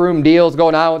backroom deals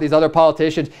going on with these other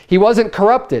politicians. He wasn't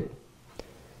corrupted.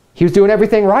 He was doing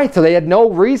everything right, so they had no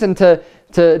reason to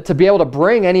be able to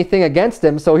bring anything against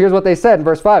him. So here's what they said in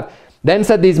verse 5. Then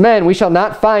said these men, we shall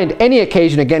not find any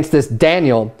occasion against this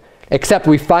Daniel, except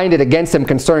we find it against him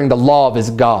concerning the law of his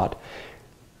God.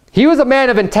 He was a man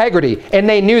of integrity, and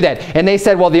they knew that. And they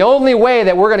said, well, the only way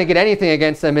that we're going to get anything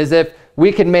against him is if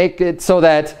we can make it so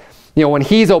that, when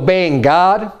he's obeying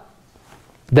God,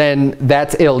 then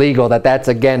that's illegal, that's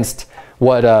against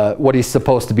what he's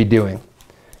supposed to be doing.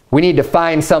 We need to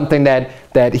find something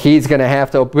that he's going to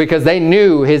have to, because they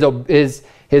knew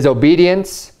his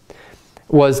obedience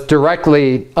was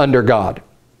directly under God.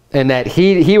 and that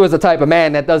he was the type of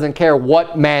man that doesn't care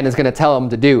what man is going to tell him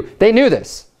to do. They knew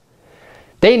this.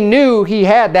 They knew he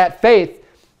had that faith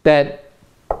that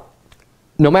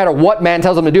no matter what man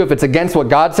tells him to do, if it's against what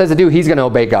God says to do, he's going to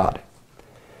obey God.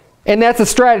 And that's a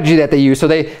strategy that they use. So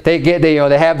they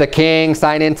have the king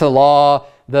sign into law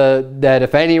that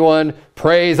if anyone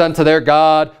prays unto their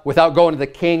God without going to the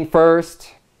king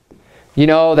first,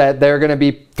 that they're going to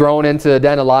be thrown into the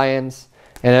den of lions.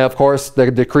 And of course, the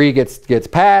decree gets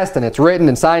passed, and it's written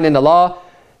and signed into law.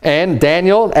 And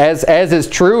Daniel, as is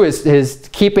true, is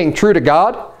keeping true to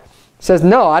God, says,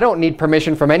 no, I don't need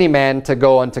permission from any man to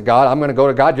go unto God. I'm going to go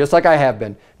to God just like I have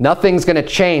been. Nothing's going to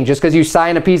change. Just because you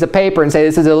sign a piece of paper and say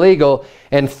this is illegal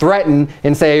and threaten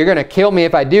and say you're going to kill me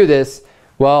if I do this,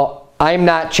 well, I'm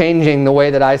not changing the way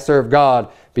that I serve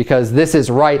God because this is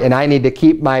right and I need to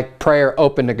keep my prayer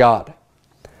open to God.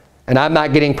 And I'm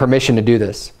not getting permission to do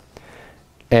this.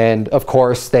 And of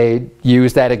course, they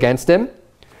use that against him.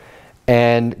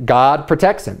 And God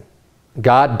protects him.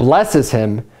 God blesses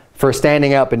him for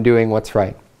standing up and doing what's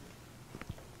right.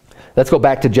 Let's go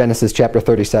back to Genesis chapter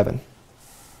 37.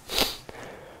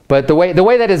 But the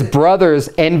way that his brothers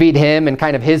envied him and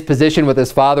kind of his position with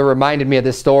his father reminded me of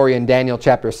this story in Daniel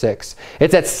chapter 6.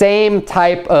 It's that same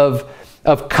type of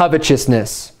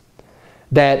covetousness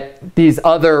that these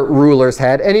other rulers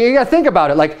had. And you got to think about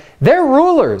it. Like, they're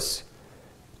rulers.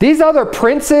 These other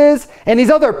princes and these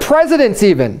other presidents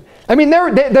even. I mean,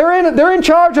 they're in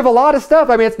charge of a lot of stuff.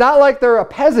 I mean, it's not like they're a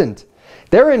peasant.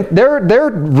 They're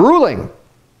ruling.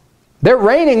 They're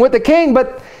reigning with the king,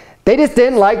 but they just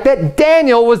didn't like that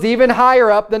Daniel was even higher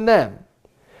up than them.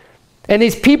 And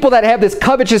these people that have this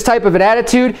covetous type of an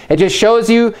attitude, it just shows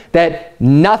you that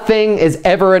nothing is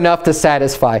ever enough to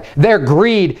satisfy. Their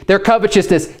greed, their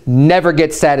covetousness never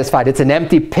gets satisfied. It's an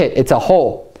empty pit. It's a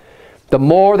hole. The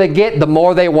more they get, the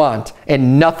more they want,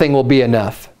 and nothing will be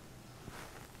enough.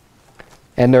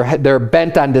 And they're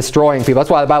bent on destroying people. That's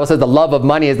why the Bible says the love of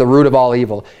money is the root of all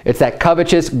evil. It's that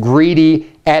covetous,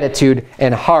 greedy attitude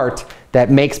and heart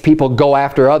that makes people go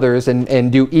after others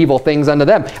and do evil things unto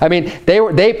them. I mean,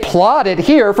 they plotted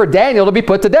here for Daniel to be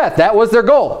put to death. That was their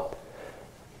goal.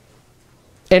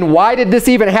 And why did this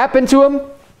even happen to them?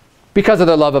 Because of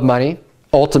their love of money,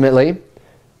 ultimately.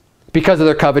 Because of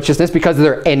their covetousness, because of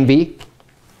their envy.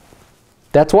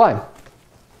 That's why.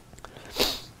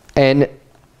 And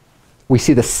we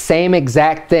see the same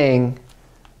exact thing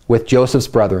with Joseph's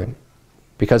brethren.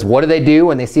 Because what do they do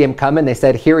when they see him coming? They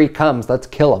said, here he comes, let's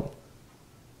kill him.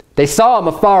 They saw him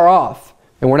afar off.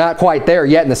 And we're not quite there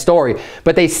yet in the story.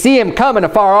 But they see him coming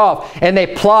afar off. And they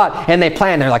plot and they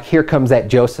plan. They're like, here comes that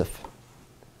Joseph.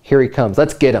 Here he comes.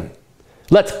 Let's get him.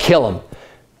 Let's kill him.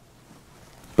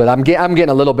 But I'm getting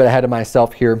a little bit ahead of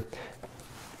myself here.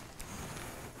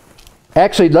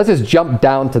 Actually, let's just jump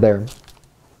down to there.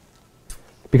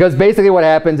 Because basically what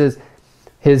happens is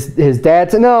his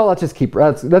dad said, no,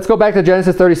 let's go back to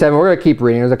Genesis 37. We're going to keep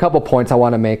reading. There's a couple points I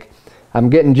want to make. I'm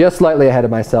getting just slightly ahead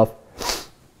of myself.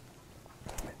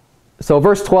 So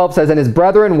verse 12 says, and his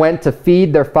brethren went to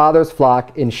feed their father's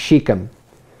flock in Shechem.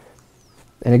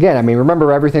 And again, I mean,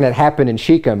 remember everything that happened in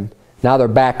Shechem. Now they're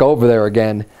back over there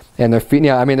again. And they're feeding,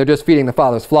 they're just feeding the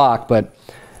father's flock. But,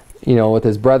 with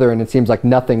his brethren, it seems like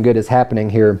nothing good is happening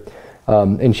here.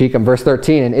 In Shechem, verse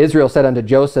 13, and Israel said unto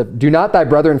Joseph, do not thy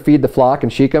brethren feed the flock in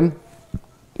Shechem?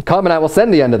 Come, and I will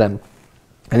send thee unto them.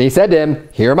 And he said to him,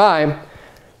 here am I.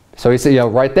 So he said,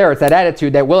 right there, it's that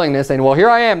attitude, that willingness, saying, well, here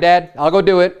I am, Dad. I'll go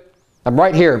do it. I'm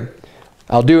right here.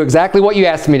 I'll do exactly what you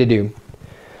asked me to do.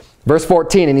 Verse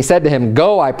 14, and he said to him,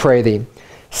 go, I pray thee,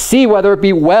 see whether it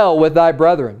be well with thy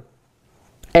brethren,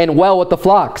 and well with the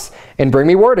flocks, and bring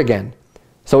me word again.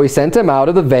 So he sent him out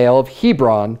of the vale of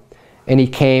Hebron, and he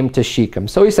came to Shechem.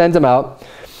 So he sends him out,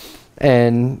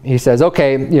 and he says,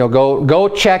 okay, go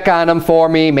check on them for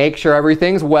me, make sure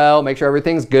everything's well, make sure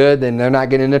everything's good, and they're not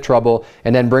getting into trouble,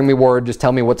 and then bring me word, just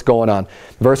tell me what's going on.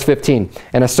 Verse 15,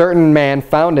 and a certain man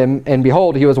found him, and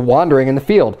behold, he was wandering in the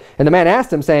field. And the man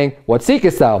asked him, saying, what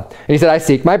seekest thou? And he said, I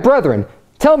seek my brethren.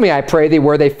 Tell me, I pray thee,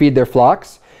 where they feed their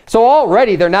flocks. So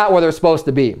already they're not where they're supposed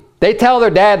to be. They tell their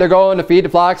dad they're going to feed the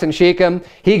flocks in Shechem.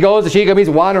 He goes to Shechem, he's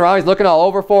wandering around, he's looking all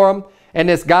over for them. And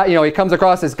this guy, he comes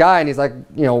across this guy and he's like,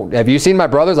 have you seen my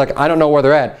brothers? Like, I don't know where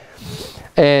they're at.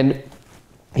 And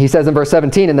he says in verse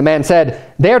 17, and the man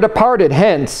said, they are departed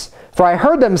hence, for I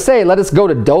heard them say, let us go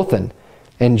to Dothan.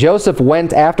 And Joseph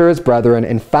went after his brethren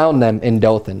and found them in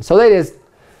Dothan. So they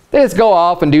just go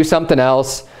off and do something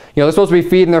else. They're supposed to be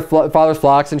feeding their father's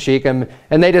flocks in Shechem,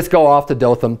 and they just go off to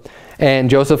Dothan. And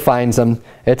Joseph finds them.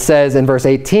 It says in verse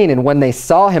 18, and when they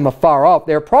saw him afar off,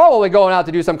 they're probably going out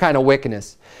to do some kind of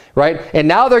wickedness, right? And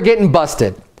now they're getting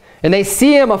busted. And they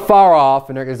see him afar off,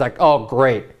 and they're like, oh,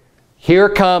 great. Here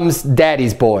comes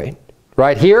daddy's boy,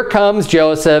 right? Here comes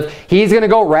Joseph. He's going to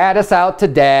go rat us out to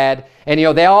dad. And,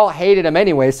 they all hated him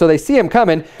anyway, so they see him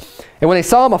coming. And when they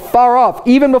saw him afar off,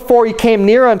 even before he came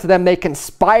near unto them, they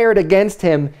conspired against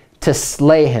him to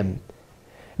slay him.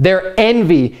 Their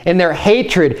envy and their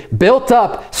hatred built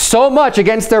up so much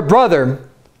against their brother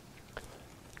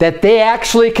that they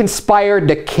actually conspired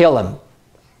to kill him.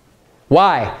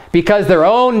 Why? Because their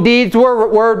own deeds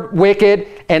were wicked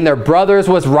and their brother's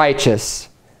was righteous.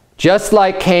 Just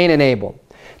like Cain and Abel.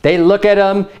 They look at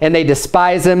him and they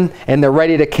despise him and they're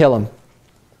ready to kill him.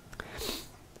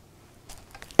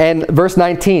 And verse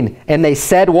 19, and they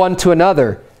said one to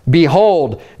another,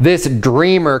 behold, this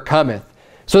dreamer cometh.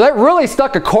 So that really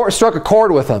struck a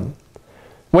chord with them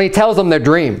when he tells them their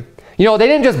dream. They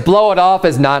didn't just blow it off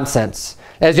as nonsense,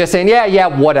 as just saying, yeah,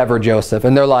 whatever, Joseph.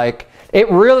 And they're like, it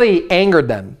really angered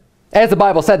them. As the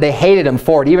Bible said, they hated him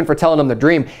for it, even for telling them the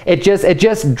dream. It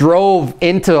just drove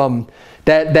into them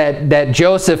that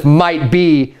Joseph might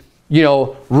be,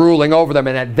 ruling over them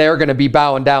and that they're going to be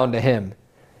bowing down to him.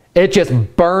 It just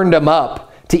burned them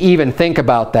up to even think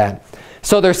about that.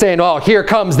 So they're saying, oh, here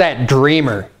comes that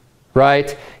dreamer,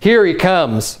 right? Here he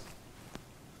comes.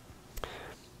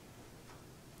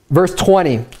 Verse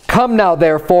 20, come now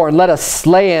therefore and let us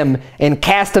slay him and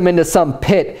cast him into some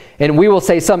pit, and we will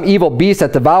say some evil beast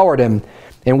that devoured him,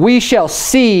 and we shall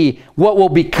see what will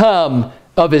become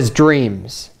of his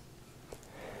dreams.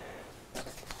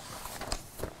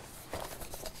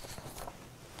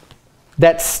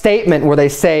 That statement where they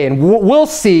say, and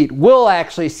we'll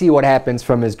actually see what happens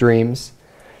from his dreams.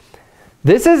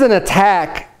 This is an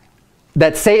attack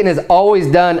that Satan has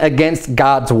always done against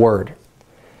God's word.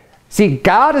 See,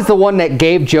 God is the one that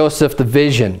gave Joseph the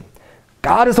vision.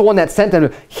 God is the one that sent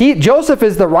him. Joseph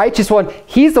is the righteous one.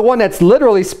 He's the one that's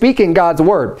literally speaking God's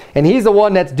word. And he's the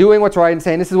one that's doing what's right and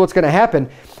saying, this is what's going to happen.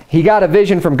 He got a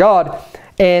vision from God.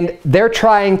 And they're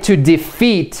trying to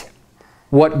defeat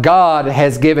what God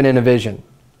has given in a vision.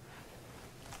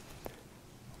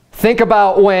 Think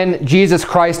about when Jesus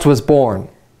Christ was born.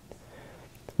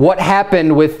 What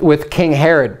happened with King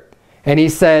Herod? And he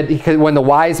said, when the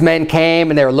wise men came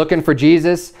and they were looking for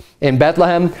Jesus in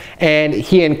Bethlehem, and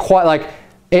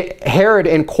Herod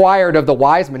inquired of the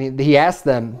wise men. He asked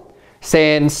them,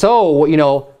 saying, so,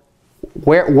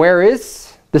 where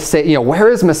is where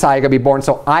is Messiah going to be born,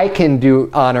 so I can do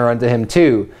honor unto him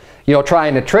too?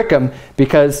 Trying to trick him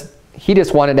because he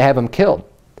just wanted to have him killed.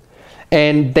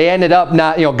 And they ended up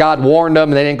not, God warned them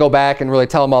and they didn't go back and really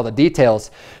tell them all the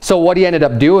details. So what he ended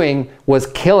up doing was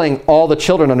killing all the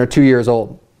children under 2 years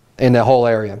old in the whole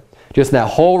area. Just in that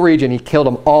whole region, he killed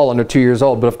them all under 2 years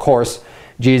old. But of course,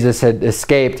 Jesus had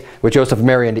escaped with Joseph and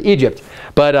Mary into Egypt.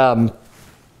 But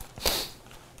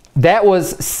that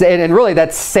was, and really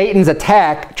that's Satan's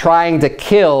attack trying to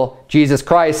kill Jesus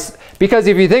Christ. Because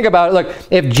if you think about it, look,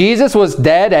 if Jesus was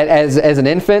dead as an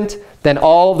infant, then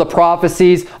all of the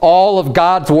prophecies, all of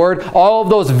God's word, all of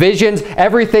those visions,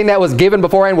 everything that was given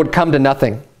beforehand would come to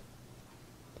nothing.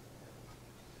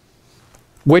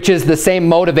 Which is the same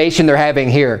motivation they're having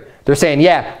here. They're saying,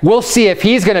 yeah, we'll see if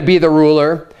he's going to be the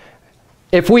ruler.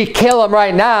 If we kill him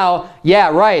right now, yeah,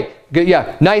 right. Good,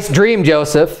 yeah, nice dream,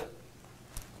 Joseph.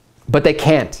 But they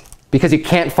can't. Because you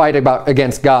can't fight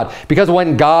against God. Because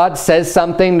when God says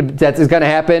something that is going to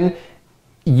happen,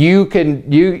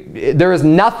 there is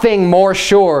nothing more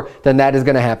sure than that is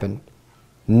going to happen.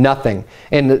 Nothing.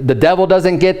 And the devil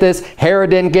doesn't get this.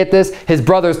 Herod didn't get this. His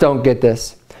brothers don't get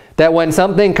this. That when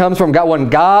something comes from God, when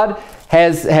God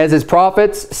has his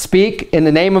prophets speak in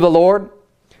the name of the Lord,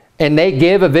 and they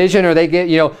give a vision or they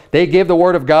give the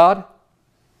word of God,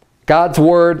 God's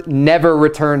word never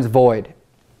returns void.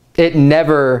 It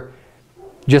never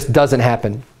just doesn't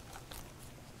happen.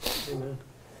 Amen.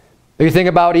 If you think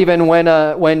about even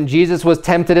when Jesus was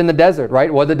tempted in the desert,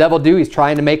 right? What did the devil do? He's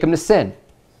trying to make him to sin.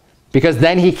 Because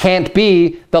then he can't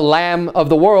be the Lamb of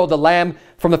the world, the Lamb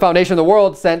from the foundation of the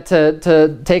world sent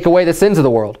to take away the sins of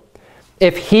the world.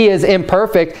 If he is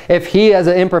imperfect, if he has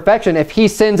an imperfection, if he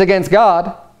sins against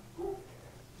God,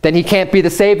 then he can't be the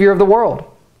Savior of the world.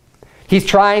 He's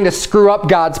trying to screw up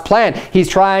God's plan. He's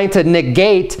trying to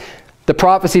negate the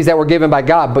prophecies that were given by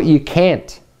God, but you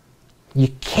can't. You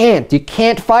can't. You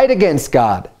can't fight against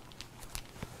God.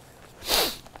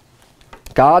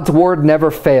 God's word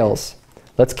never fails.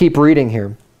 Let's keep reading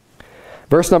here.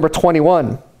 Verse number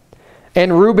 21.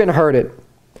 And Reuben heard it,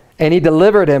 and he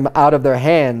delivered him out of their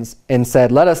hands and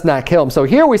said, let us not kill him. So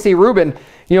here we see Reuben.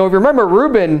 If you remember,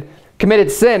 Reuben committed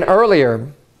sin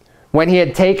earlier when he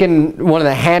had taken one of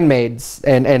the handmaids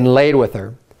and laid with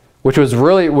her, which was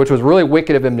really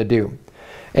wicked of him to do.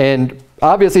 And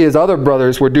obviously his other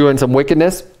brothers were doing some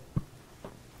wickedness.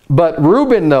 But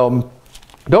Reuben, though,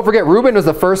 don't forget, Reuben was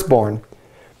the firstborn,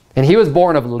 and he was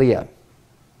born of Leah.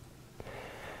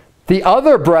 The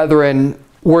other brethren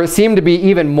seemed to be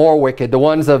even more wicked, the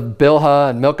ones of Bilhah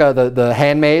and Milcah, the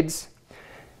handmaids.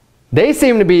 They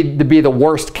seem to be the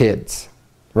worst kids,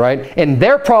 right? And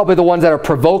they're probably the ones that are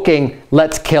provoking,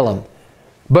 let's kill him.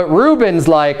 But Reuben's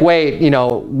like, wait,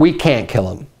 we can't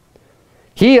kill him.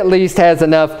 He at least has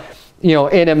enough,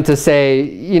 in him to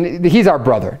say, he's our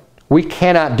brother. We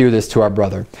cannot do this to our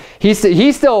brother. He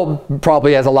still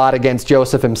probably has a lot against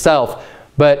Joseph himself,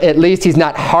 but at least he's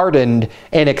not hardened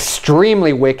and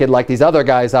extremely wicked like these other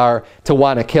guys are to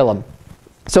want to kill him.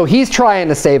 So he's trying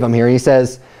to save him here. He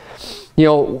says,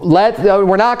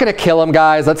 we're not going to kill him,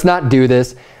 guys. Let's not do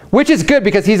this. Which is good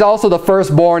because he's also the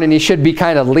firstborn and he should be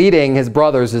kind of leading his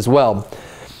brothers as well.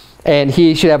 And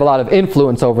he should have a lot of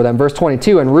influence over them. Verse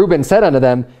 22, and Reuben said unto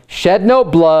them, shed no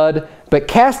blood, but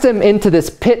cast him into this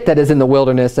pit that is in the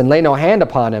wilderness, and lay no hand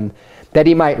upon him, that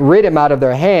he might rid him out of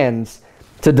their hands,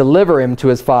 to deliver him to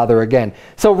his father again.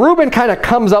 So Reuben kind of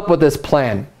comes up with this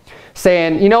plan,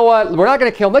 saying, you know what, we're not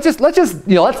going to kill him.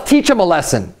 Let's teach him a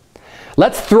lesson.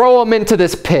 Let's throw him into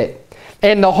this pit.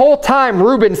 And the whole time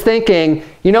Reuben's thinking,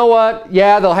 you know what,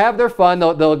 yeah, they'll have their fun,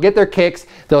 they'll get their kicks,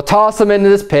 they'll toss him into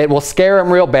this pit, we'll scare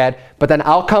him real bad, but then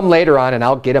I'll come later on and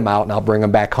I'll get him out and I'll bring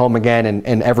him back home again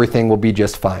and everything will be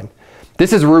just fine.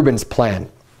 This is Reuben's plan.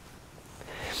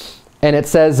 And it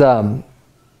says in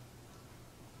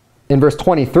verse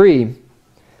 23,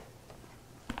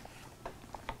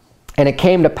 and it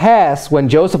came to pass when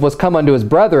Joseph was come unto his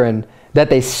brethren, that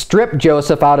they stripped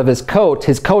Joseph out of his coat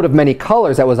of many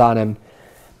colors that was on him,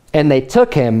 and they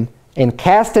took him and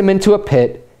cast him into a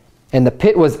pit, and the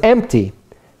pit was empty.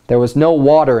 There was no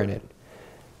water in it.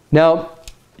 Now,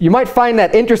 you might find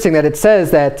that interesting that it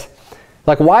says that,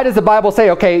 like, why does the Bible say,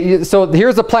 okay, so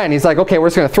here's the plan. He's like, okay, we're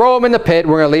just going to throw him in the pit,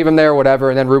 we're going to leave him there or whatever,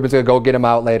 and then Reuben's going to go get him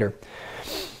out later.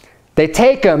 They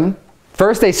take him,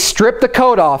 first they strip the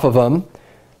coat off of him,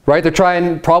 right?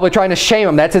 They're probably trying to shame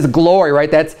him. That's his glory,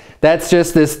 right? That's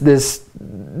just this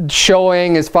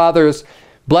showing his father's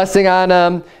blessing on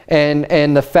him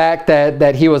and the fact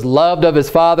that he was loved of his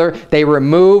father. They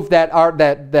remove that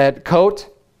coat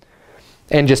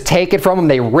and just take it from him.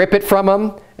 They rip it from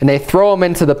him and they throw him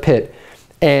into the pit.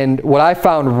 And what I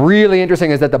found really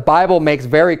interesting is that the Bible makes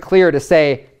very clear to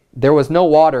say there was no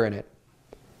water in it.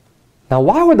 Now,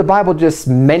 why would the Bible just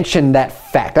mention that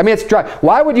fact? I mean, it's dry.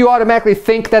 Why would you automatically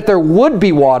think that there would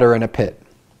be water in a pit?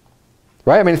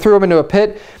 Right? I mean, threw him into a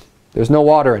pit, there's no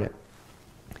water in it.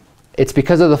 It's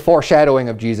because of the foreshadowing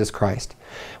of Jesus Christ.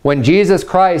 When Jesus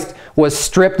Christ was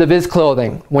stripped of his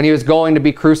clothing, when he was going to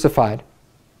be crucified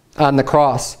on the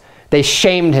cross, they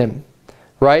shamed him.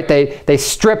 Right? They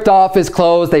stripped off his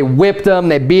clothes, they whipped him,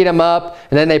 they beat him up,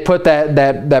 and then they put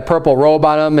that purple robe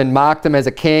on him and mocked him as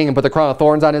a king and put the crown of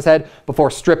thorns on his head before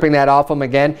stripping that off him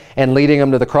again and leading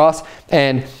him to the cross.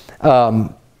 And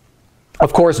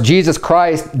of course, Jesus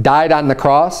Christ died on the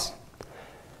cross.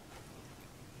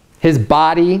 His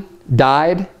body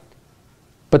died,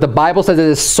 but the Bible says that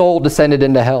his soul descended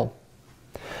into hell.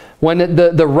 When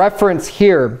the reference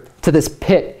here to this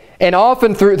pit, and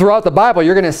often throughout the Bible,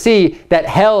 you're going to see that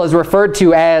hell is referred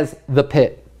to as the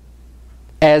pit,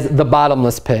 as the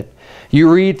bottomless pit.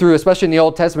 You read through, especially in the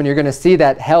Old Testament, you're going to see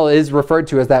that hell is referred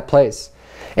to as that place.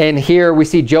 And here we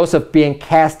see Joseph being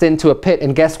cast into a pit,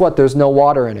 and guess what? There's no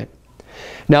water in it.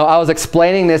 Now, I was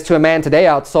explaining this to a man today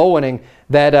out soul winning,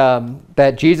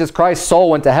 that Jesus Christ's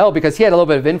soul went to hell because he had a little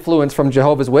bit of influence from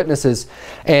Jehovah's Witnesses.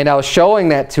 And I was showing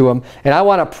that to him. And I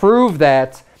want to prove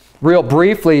that real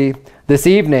briefly this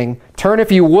evening. Turn,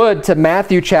 if you would, to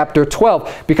Matthew chapter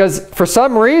 12. Because for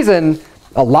some reason,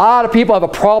 a lot of people have a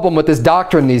problem with this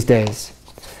doctrine these days.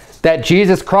 That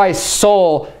Jesus Christ's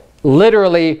soul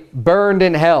literally burned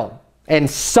in hell and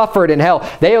suffered in hell.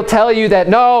 They'll tell you that,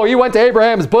 no, he went to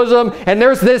Abraham's bosom, and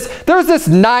there's this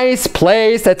nice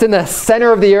place that's in the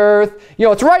center of the earth. You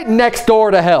know, it's right next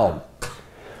door to hell.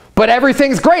 But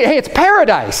everything's great. Hey, it's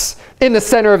paradise in the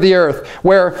center of the earth,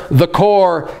 where the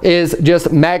core is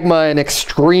just magma and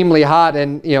extremely hot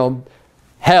and, you know,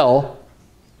 hell.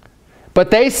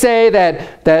 But they say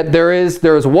that there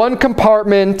is one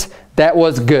compartment that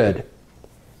was good,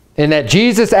 and that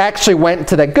Jesus actually went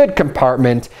to the good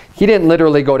compartment. He didn't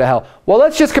literally go to hell. Well,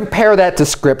 let's just compare that to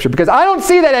Scripture, because I don't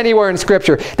see that anywhere in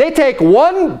Scripture. They take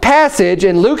one passage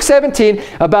in Luke 17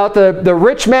 about the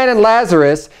rich man and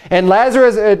Lazarus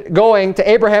going to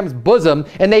Abraham's bosom,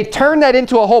 and they turn that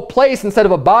into a whole place instead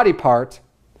of a body part.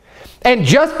 And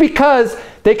just because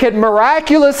they could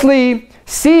miraculously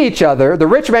see each other, the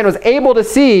rich man was able to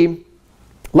see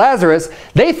Lazarus,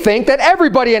 they think that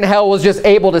everybody in hell was just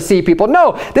able to see people.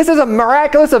 No, this is a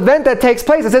miraculous event that takes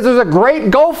place. It says there's a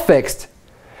great gulf fixed.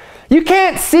 You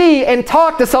can't see and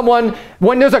talk to someone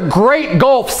when there's a great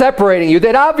gulf separating you.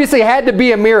 That obviously had to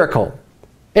be a miracle.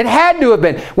 It had to have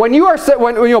been. When you are,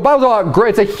 Bible's all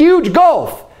great, it's a huge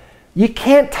gulf. You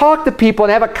can't talk to people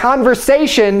and have a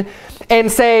conversation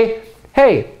and say,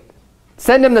 hey,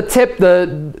 send him to tip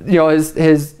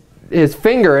his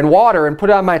finger in water and put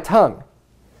it on my tongue.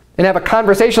 And have a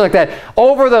conversation like that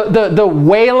over the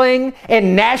wailing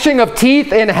and gnashing of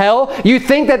teeth in hell. You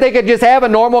think that they could just have a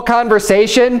normal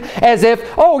conversation as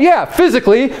if, oh yeah,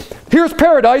 physically, here's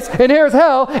paradise and here's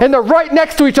hell, and they're right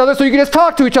next to each other so you can just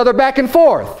talk to each other back and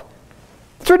forth.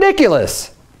 It's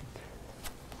ridiculous.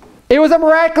 It was a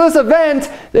miraculous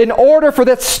event in order for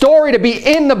that story to be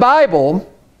in the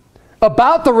Bible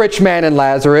about the rich man and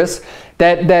Lazarus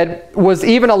that was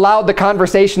even allowed the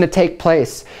conversation to take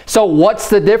place. So what's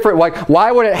the difference?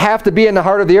 Why would it have to be in the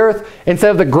heart of the earth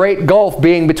instead of the great gulf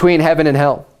being between heaven and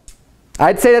hell?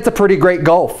 I'd say that's a pretty great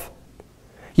gulf.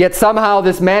 Yet somehow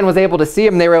this man was able to see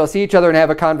him, and they were able to see each other and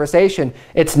have a conversation.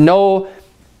 It's no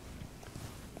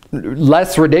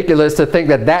less ridiculous to think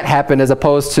that that happened as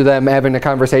opposed to them having a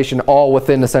conversation all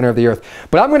within the center of the earth.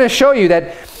 But I'm going to show you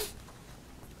that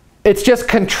it's just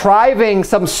contriving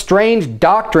some strange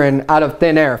doctrine out of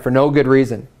thin air for no good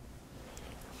reason.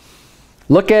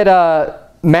 Look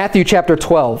at Matthew chapter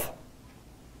 12.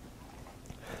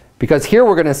 Because here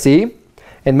we're going to see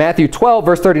in Matthew 12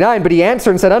 verse 39, but he answered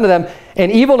and said unto them,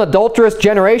 an evil and adulterous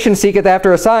generation seeketh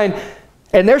after a sign,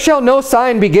 and there shall no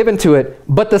sign be given to it,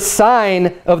 but the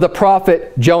sign of the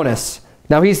prophet Jonas.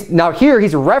 Now here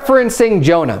he's referencing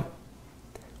Jonah,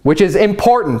 which is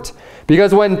important,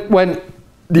 because when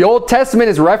the Old Testament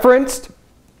is referenced,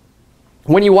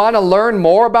 when you want to learn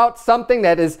more about something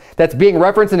that's being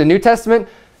referenced in the New Testament,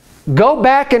 go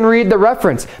back and read the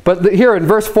reference. But here in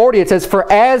verse 40 it says,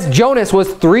 for as Jonas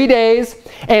was 3 days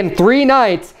and 3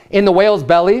 nights in the whale's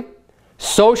belly,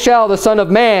 so shall the Son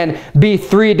of Man be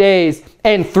 3 days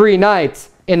and 3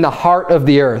 nights in the heart of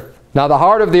the earth. Now the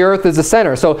heart of the earth is the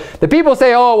center. So the people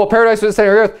say, oh, well, paradise was the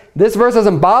center of the earth. This verse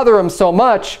doesn't bother them so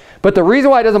much. But the reason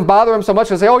why it doesn't bother them so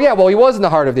much is they say, oh yeah, well, he was in the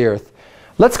heart of the earth.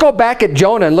 Let's go back at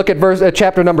Jonah and look at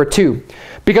chapter number 2.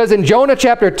 Because in Jonah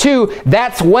chapter 2,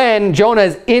 that's when Jonah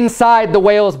is inside the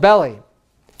whale's belly.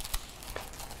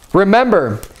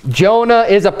 Remember, Jonah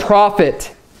is a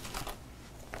prophet.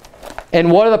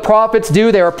 And what do the prophets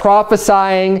do? They were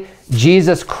prophesying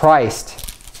Jesus Christ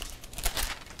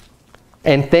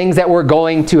and things that were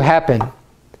going to happen.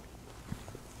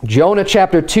 Jonah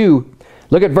chapter 2,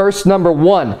 look at verse number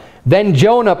 1. Then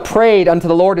Jonah prayed unto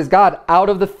the Lord his God out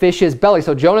of the fish's belly.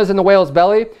 So Jonah's in the whale's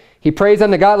belly. He prays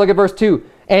unto God. Look at verse 2.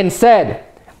 And said,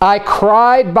 I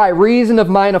cried by reason of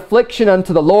mine affliction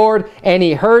unto the Lord, and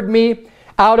he heard me.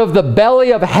 Out of the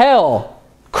belly of hell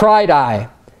cried I,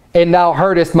 and thou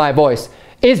heardest my voice.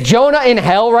 Is Jonah in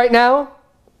hell right now?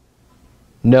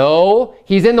 No,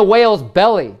 he's in the whale's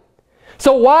belly.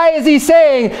 So why is he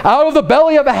saying, out of the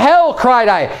belly of hell cried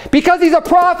I? Because he's a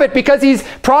prophet, because he's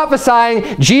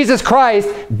prophesying Jesus Christ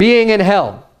being in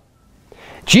hell.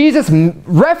 Jesus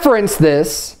referenced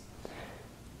this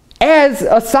as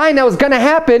a sign that was going to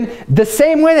happen the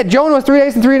same way that Jonah was 3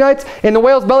 days and 3 nights in the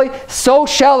whale's belly, so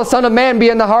shall the Son of Man be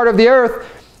in the heart of the earth.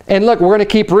 And look, we're going to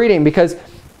keep reading because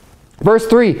verse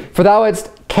 3, for thou hadst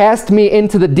cast me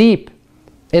into the deep,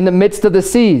 in the midst of the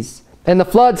seas. And the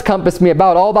floods compassed me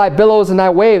about. All thy billows and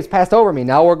thy waves passed over me.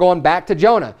 Now we're going back to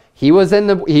Jonah. He was in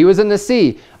the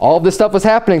sea. All of this stuff was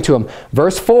happening to him.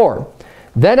 Verse 4.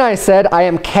 Then I said, I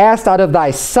am cast out of thy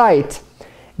sight,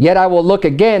 yet I will look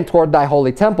again toward thy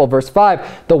holy temple. Verse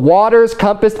 5. The waters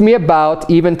compassed me about,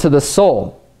 even to the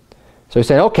soul. So he's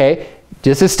saying, okay,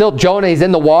 this is still Jonah. He's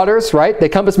in the waters, right? They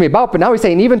compassed me about. But now he's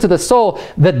saying, even to the soul,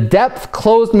 the depth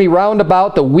closed me round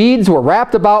about. The weeds were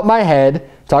wrapped about my head.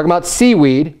 Talking about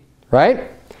seaweed.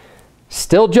 Right?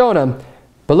 Still Jonah.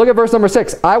 But look at verse number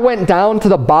 6. I went down to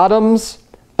the bottoms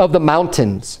of the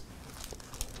mountains.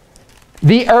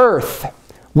 The earth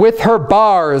with her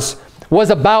bars was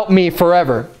about me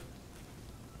forever.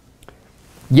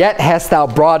 Yet hast thou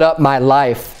brought up my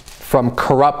life from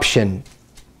corruption,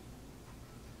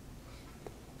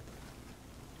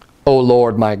 O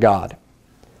Lord my God.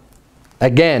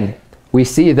 Again, we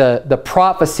see the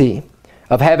prophecy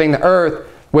of having the earth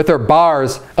with her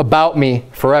bars about me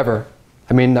forever.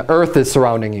 I mean, the earth is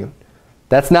surrounding you.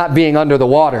 That's not being under the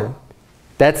water.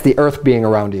 That's the earth being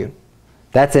around you.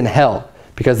 That's in hell.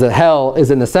 Because the hell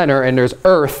is in the center and there's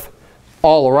earth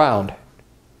all around.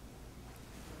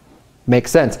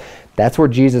 Makes sense. That's where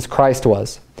Jesus Christ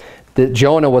was. that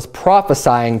Jonah was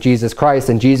prophesying Jesus Christ,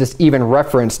 and Jesus even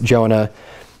referenced Jonah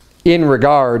in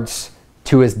regards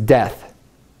to his death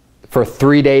for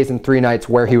 3 days and 3 nights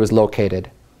where he was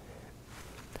located.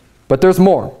 But there's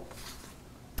more.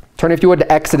 Turn, if you would,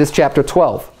 to Exodus chapter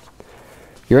 12.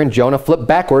 You're in Jonah, flip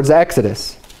backwards to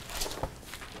Exodus.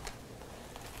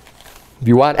 If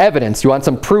you want evidence, you want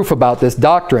some proof about this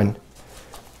doctrine.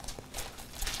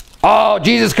 Oh,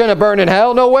 Jesus couldn't burn in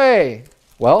hell? No way.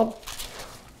 Well,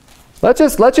 let's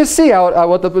just see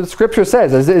what the scripture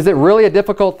says. Is it really a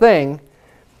difficult thing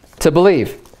to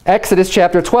believe? Exodus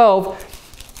chapter 12.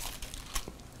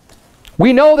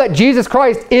 We know that Jesus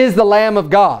Christ is the Lamb of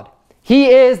God. He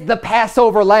is the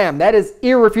Passover lamb. That is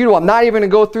irrefutable. I'm not even going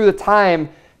to go through the time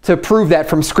to prove that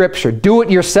from Scripture. Do it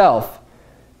yourself.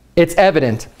 It's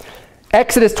evident.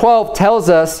 Exodus 12 tells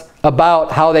us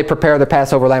about how they prepare the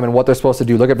Passover lamb and what they're supposed to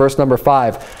do. Look at verse number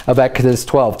 5 of Exodus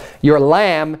 12. Your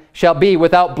lamb shall be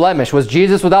without blemish. Was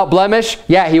Jesus without blemish?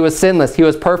 Yeah, he was sinless. He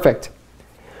was perfect.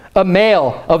 A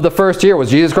male of the first year. Was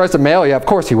Jesus Christ a male? Yeah, of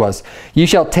course he was. You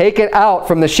shall take it out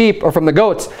from the sheep or from the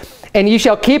goats, and ye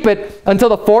shall keep it until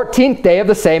the 14th day of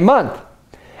the same month.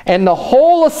 And the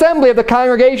whole assembly of the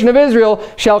congregation of Israel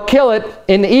shall kill it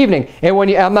in the evening. And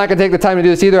I'm not going to take the time to do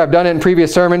this either. I've done it in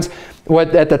previous sermons.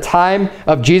 At the time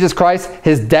of Jesus Christ,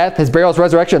 his death, his burial, his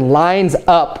resurrection lines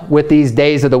up with these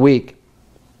days of the week.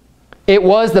 It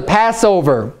was the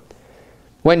Passover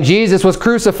when Jesus was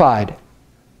crucified.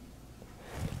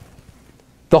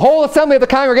 The whole assembly of the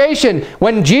congregation,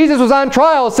 when Jesus was on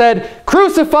trial, said,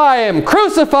 "Crucify him!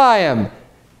 Crucify him!"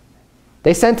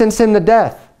 They sentenced him to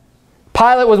death.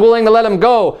 Pilate was willing to let him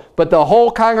go, but the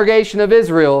whole congregation of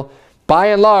Israel, by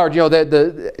and large,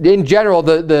 in general,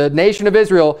 the nation of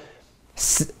Israel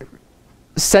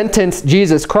sentenced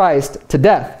Jesus Christ to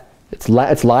death. It's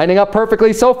lining up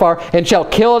perfectly so far. And shall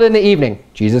kill it in the evening.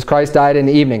 Jesus Christ died in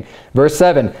the evening. Verse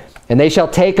 7. And they shall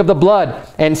take of the blood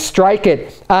and strike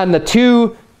it on the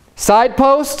 2 side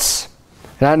posts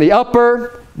and on the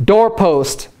upper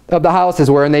doorpost of the houses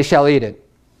wherein they shall eat it.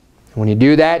 When you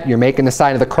do that, you're making the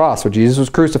sign of the cross where Jesus was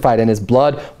crucified and his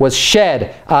blood was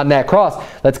shed on that cross.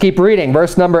 Let's keep reading.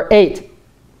 Verse number 8.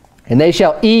 And they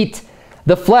shall eat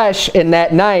the flesh in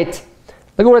that night.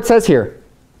 Look at what it says here.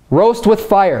 Roast with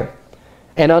fire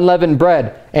and unleavened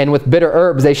bread, and with bitter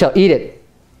herbs they shall eat it.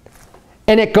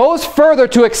 And it goes further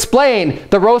to explain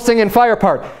the roasting and fire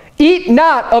part. Eat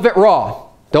not of it raw.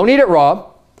 Don't eat it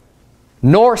raw.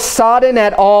 Nor sodden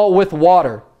at all with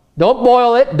water. Don't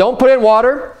boil it. Don't put it in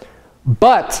water.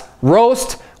 But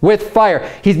roast with fire.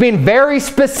 He's being very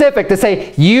specific to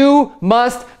say, you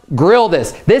must grill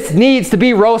this. This needs to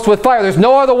be roast with fire. There's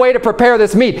no other way to prepare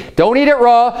this meat. Don't eat it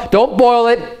raw. Don't boil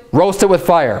it. Roast it with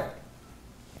fire.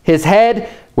 His head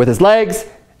with his legs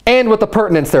and with the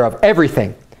pertinence thereof.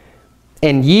 Everything.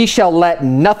 And ye shall let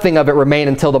nothing of it remain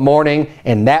until the morning,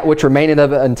 and that which remaineth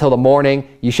of it until the morning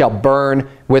ye shall burn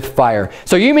with fire.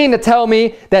 So you mean to tell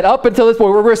me that up until this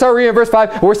point, we're going to start reading in verse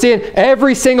 5, we're seeing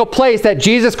every single place that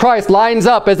Jesus Christ lines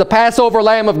up as the Passover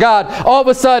Lamb of God, all of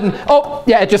a sudden, oh,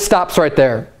 yeah, it just stops right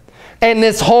there. And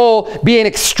this whole being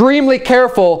extremely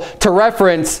careful to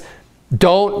reference,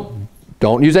 don't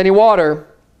use any water.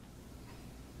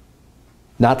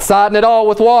 Not sodden at all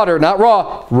with water, not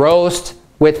raw. Roast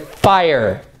with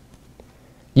fire.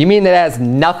 You mean that has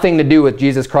nothing to do with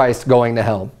Jesus Christ going to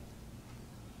hell?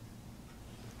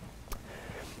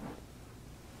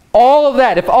 All of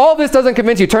that, if all of this doesn't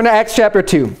convince you, turn to Acts chapter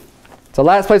 2. It's the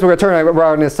last place we're going to turn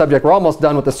on this subject. We're almost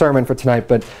done with the sermon for tonight,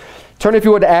 but turn, if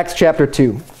you would, to Acts chapter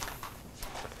 2.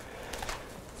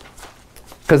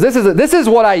 Because this is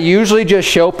what I usually just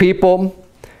show people,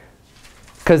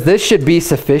 because this should be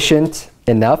sufficient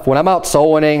enough. When I'm out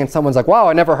soul winning and someone's like, wow,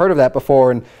 I never heard of that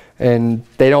before, and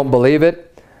they don't believe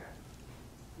it,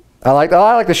 I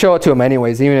like to show it to them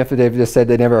anyways, even if they've just said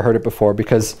they never heard it before,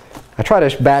 because I try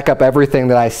to back up everything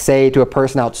that I say to a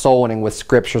person out soul winning with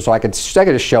Scripture, so I could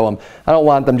just show them. I don't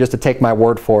want them just to take my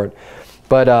word for it.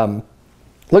 But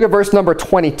look at verse number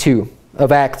 22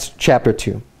 of Acts chapter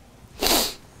 2.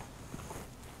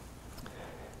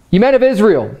 You men of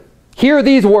Israel, hear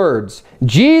these words.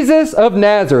 Jesus of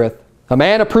Nazareth, a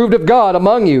man approved of God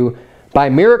among you by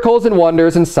miracles and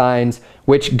wonders and signs,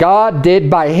 which God did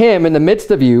by him in the midst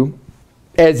of you,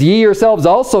 as ye yourselves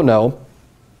also know,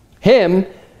 him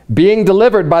being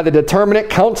delivered by the determinate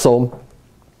counsel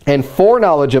and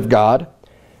foreknowledge of God,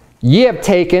 ye have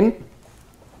taken,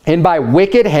 and by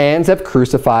wicked hands have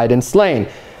crucified and slain.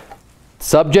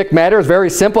 Subject matter is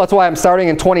very simple. That's why I'm starting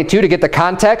in 22 to get the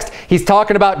context. He's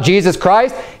talking about Jesus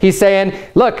Christ. He's saying,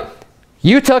 look,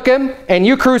 you took him and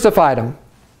you crucified him.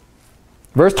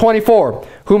 Verse 24,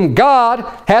 whom God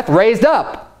hath raised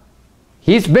up,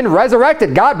 He's been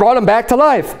resurrected. God brought him back to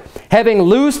life, having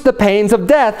loosed the pains of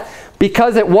death,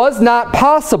 because it was not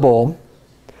possible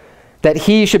that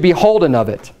he should be holden of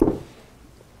it.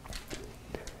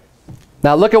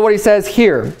 Now look at what he says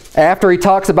here after he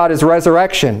talks about his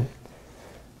resurrection.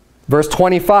 Verse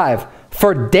 25,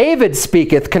 for David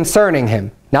speaketh concerning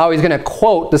him. Now he's going to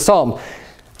quote the psalm.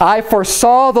 I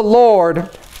foresaw the Lord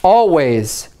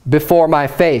always before my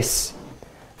face,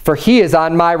 for he is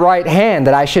on my right hand,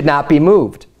 that I should not be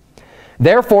moved.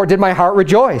 Therefore did my heart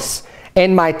rejoice,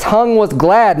 and my tongue was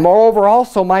glad. Moreover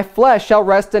also my flesh shall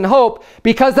rest in hope,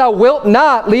 because thou wilt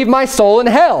not leave my soul in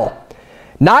hell.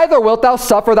 Neither wilt thou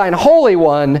suffer thine Holy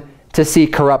One to see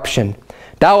corruption.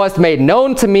 Thou hast made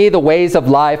known to me the ways of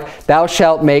life. Thou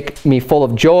shalt make me full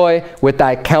of joy with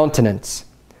thy countenance.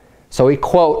 So he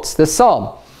quotes this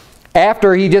psalm.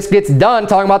 After he just gets done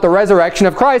talking about the resurrection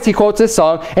of Christ, he quotes this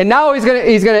song, and now he's going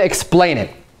to explain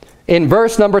it. In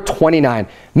verse number 29,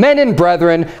 men and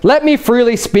brethren, let me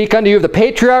freely speak unto you of the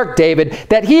patriarch David,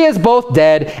 that he is both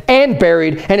dead and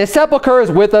buried, and his sepulchre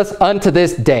is with us unto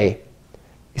this day.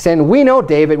 He's saying, we know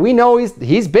David. We know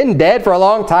he's been dead for a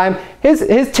long time.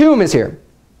 His tomb is here,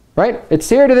 right? It's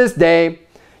here to this day.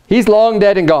 He's long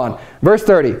dead and gone. Verse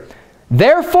 30,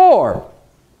 therefore,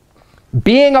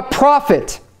 being a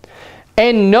prophet,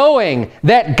 and knowing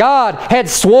that God had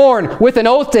sworn with an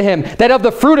oath to him that of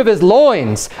the fruit of his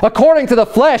loins, according to the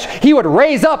flesh, he would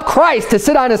raise up Christ to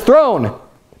sit on his throne.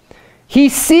 He,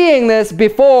 seeing this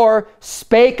before,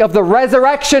 spake of the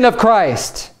resurrection of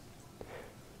Christ.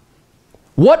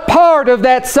 What part of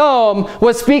that psalm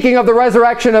was speaking of the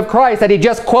resurrection of Christ that he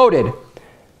just quoted?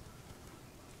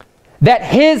 That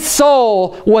his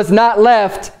soul was not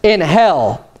left in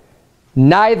hell,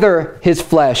 neither his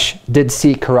flesh did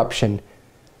see corruption.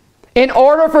 In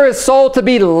order for his soul to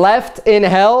be left in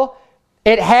hell,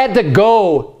 it had to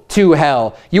go to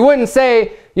hell. You wouldn't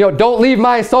say, you know, don't leave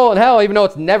my soul in hell, even though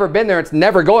it's never been there, it's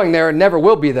never going there, and never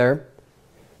will be there.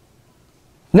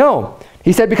 No.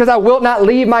 He said, because I will not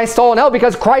leave my soul in hell,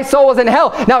 because Christ's soul was in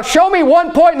hell. Now show me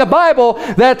one point in the Bible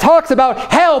that talks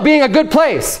about hell being a good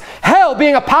place. Hell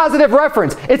being a positive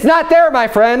reference. It's not there, my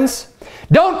friends.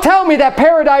 Don't tell me that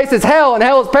paradise is hell and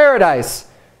hell is paradise.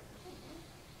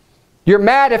 You're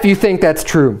mad if you think that's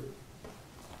true.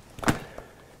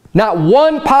 Not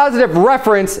one positive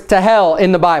reference to hell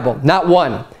in the Bible. Not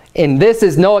one. And this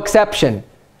is no exception.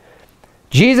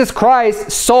 Jesus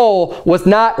Christ's soul was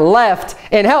not left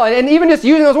in hell. And even just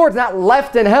using those words, not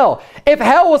left in hell. If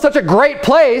hell was such a great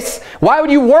place, why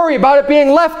would you worry about it being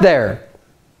left there?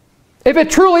 If it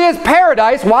truly is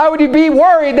paradise, why would you be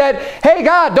worried that, hey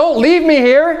God, don't leave me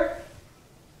here?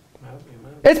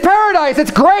 It's paradise. It's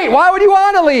great. Why would you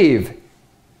want to leave?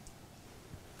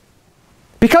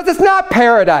 Because it's not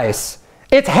paradise.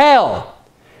 It's hell.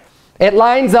 It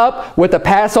lines up with the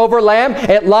Passover lamb.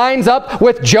 It lines up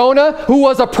with Jonah, who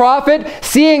was a prophet,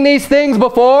 seeing these things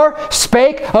before,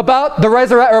 spake about the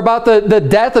resurrection, or about the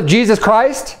death of Jesus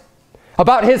Christ,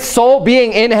 about his soul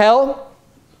being in hell.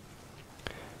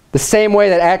 The same way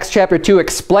that Acts chapter 2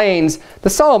 explains the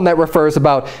psalm that refers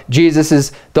about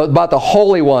about the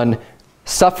Holy One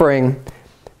suffering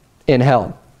in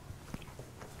hell.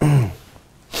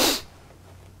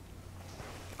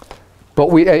 But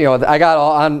I got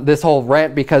all on this whole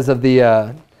rant because of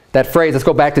that phrase. Let's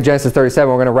go back to Genesis 37.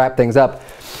 We're going to wrap things up.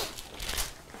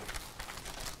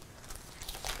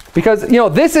 Because,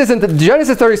 this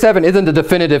Genesis 37 isn't the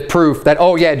definitive proof that,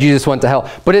 oh yeah, Jesus went to hell.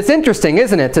 But it's interesting,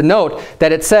 isn't it, to note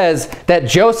that it says that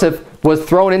Joseph was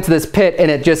thrown into this pit,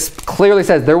 and it just clearly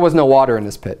says there was no water in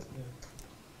this pit.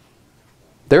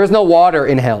 There is no water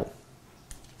in hell.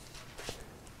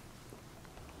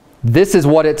 This is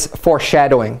what it's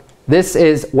foreshadowing. This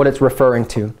is what it's referring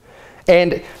to.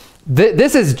 And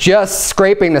this is just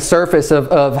scraping the surface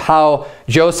of how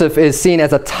Joseph is seen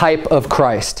as a type of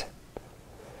Christ.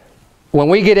 When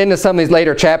we get into some of these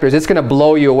later chapters, it's going to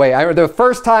blow you away. The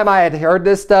first time I had heard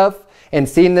this stuff and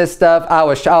seen this stuff, I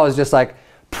was just like,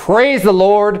 praise the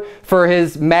Lord for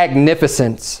his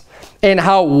magnificence and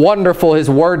how wonderful his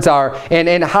words are,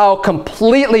 and how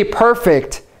completely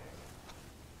perfect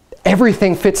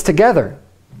everything fits together.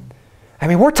 I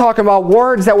mean, we're talking about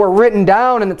words that were written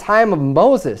down in the time of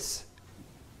Moses.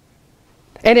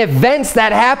 And events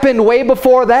that happened way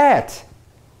before that.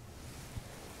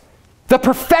 The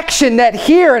perfection that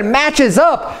here and matches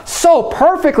up so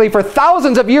perfectly for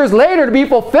thousands of years later to be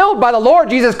fulfilled by the Lord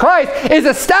Jesus Christ is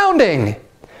astounding.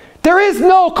 There is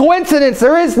no coincidence.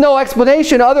 There is no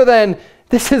explanation other than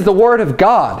this is the Word of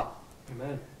God.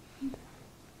 Amen.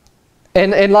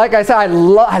 And like I said, I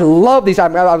love these. I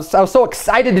was so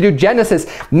excited to do Genesis,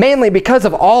 mainly because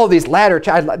of all of these latter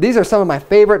chapters. These are some of my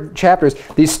favorite chapters,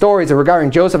 these stories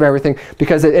regarding Joseph and everything,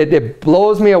 because it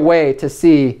blows me away to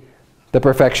see the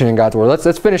perfection in God's word.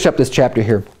 Let's finish up this chapter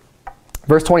here.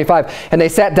 Verse 25, and they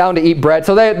sat down to eat bread.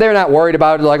 So they're not worried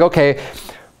about it. They're like, okay,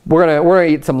 we're gonna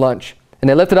eat some lunch. And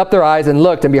they lifted up their eyes and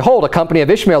looked, and behold, a company of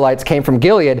Ishmaelites came from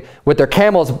Gilead with their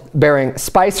camels bearing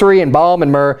spicery and balm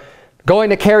and myrrh,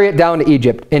 going to carry it down to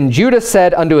Egypt. And Judah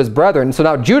said unto his brethren, so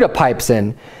now Judah pipes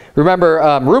in.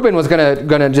 Remember, Reuben was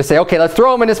gonna just say, okay, let's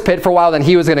throw him in this pit for a while, then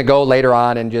he was gonna go later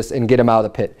on and get him out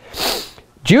of the pit.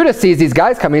 Judah sees these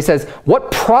guys coming. He says, what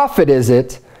profit is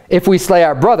it if we slay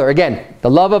our brother? Again,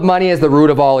 the love of money is the root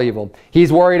of all evil.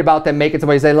 He's worried about them making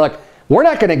somebody say, look, we're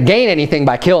not gonna gain anything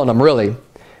by killing them, really.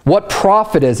 What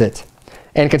profit is it?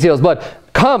 And conceal his blood.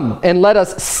 Come and let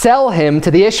us sell him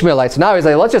to the Ishmaelites. So now he's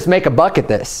like, let's just make a buck at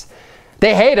this.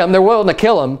 They hate him. They're willing to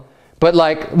kill him. But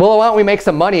like, well, why don't we make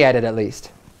some money at it at least?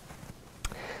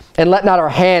 And let not our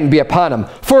hand be upon him.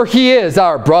 For he is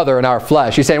our brother and our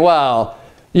flesh. He's saying, well,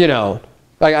 you know,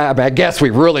 I guess we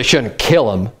really shouldn't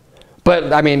kill him.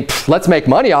 But, I mean, let's make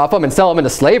money off him and sell him into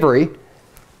slavery.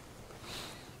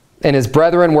 And his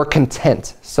brethren were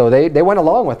content. So they went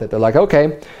along with it. They're like,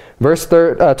 okay. Verse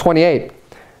 28.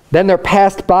 Then there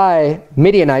passed by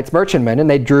Midianites, merchantmen, and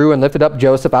they drew and lifted up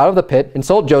Joseph out of the pit and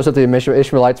sold Joseph to the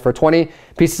Ishmaelites for 20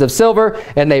 pieces of silver,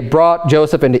 and they brought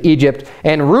Joseph into Egypt.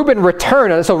 And Reuben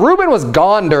returned. So Reuben was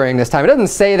gone during this time. It doesn't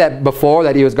say that before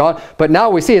that he was gone, but now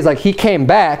we see it's like he came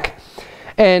back,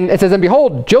 and it says, and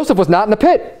behold, Joseph was not in the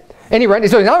pit. And he ran,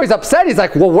 so now he's upset. He's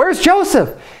like, well, where's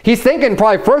Joseph? He's thinking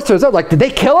probably first to himself, like, did they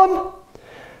kill him?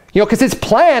 You know, because his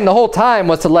plan the whole time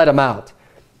was to let him out.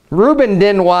 Reuben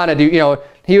didn't want to do, you know,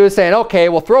 he was saying, okay,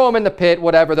 we'll throw them in the pit,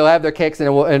 whatever. They'll have their cakes, and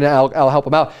I'll help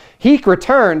them out. He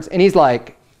returns, and he's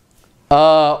like,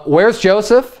 where's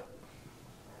Joseph?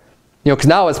 You know, because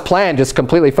now his plan just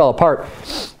completely fell apart.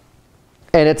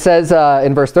 And it says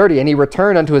in verse 30, and he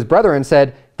returned unto his brother and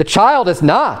said, the child is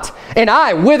not, and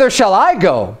I, whither shall I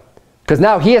go? Because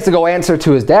now he has to go answer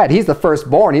to his dad. He's the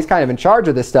firstborn. He's kind of in charge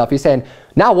of this stuff. He's saying,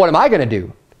 now what am I going to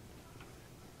do?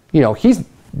 You know, he's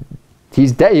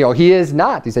dead. You know, he is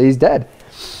not. He said he's dead.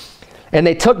 And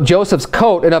they took Joseph's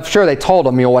coat, and I'm sure they told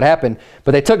him, you know, what happened.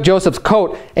 But they took Joseph's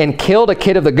coat and killed a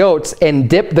kid of the goats and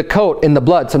dipped the coat in the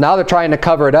blood. So now they're trying to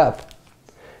cover it up.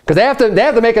 Because they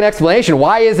have to make an explanation.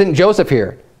 Why isn't Joseph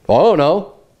here? Oh,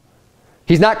 no.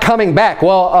 He's not coming back.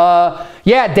 Well,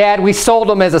 yeah, Dad, we sold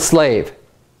him as a slave.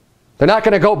 They're not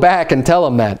going to go back and tell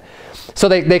him that. So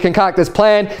they concoct this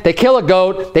plan. They kill a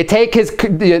goat. They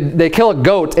kill a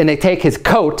goat, and they take his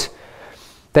coat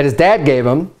that his dad gave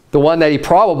him, the one that he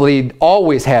probably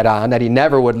always had on, that he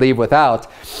never would leave without.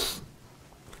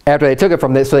 After they took it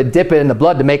from this, so they dip it in the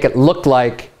blood to make it look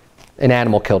like an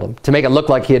animal killed him, to make it look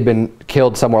like he had been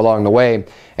killed somewhere along the way.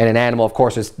 And an animal, of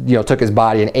course, just, you know, took his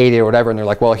body and ate it or whatever. And they're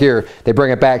like, well, here, they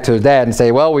bring it back to his dad and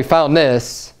say, well, we found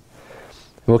this.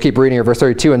 And we'll keep reading here, verse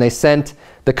 32. And they sent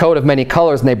the coat of many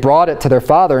colors, and they brought it to their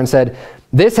father and said,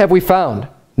 this have we found.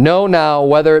 Know now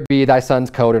whether it be thy son's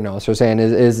coat or no. So saying,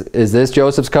 is this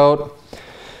Joseph's coat?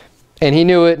 And he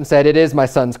knew it and said, it is my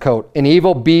son's coat. An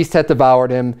evil beast hath devoured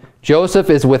him.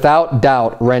 Joseph is without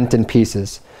doubt rent in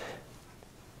pieces.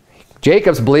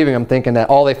 Jacob's believing him, thinking that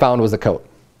all they found was the coat.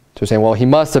 So saying, well, he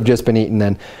must have just been eaten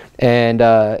then. And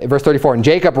verse 34, and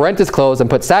Jacob rent his clothes and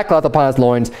put sackcloth upon his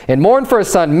loins and mourned for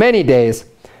his son many days.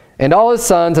 And all his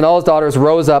sons and all his daughters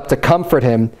rose up to comfort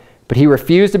him. But he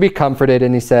refused to be comforted,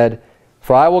 and he said,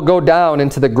 for I will go down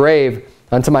into the grave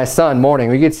unto my son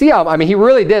mourning. You can see how, I mean, he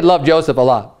really did love Joseph a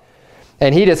lot.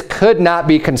 And he just could not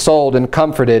be consoled and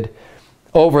comforted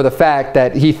over the fact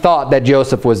that he thought that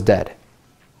Joseph was dead.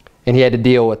 And he had to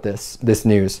deal with this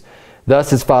news.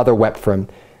 Thus his father wept for him.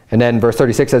 And then verse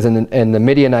 36 says, and the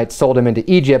Midianites sold him into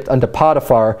Egypt unto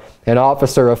Potiphar, an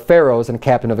officer of Pharaoh's and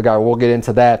captain of the guard. We'll get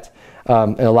into that in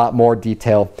a lot more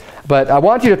detail. But I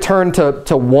want you to turn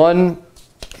to one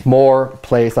more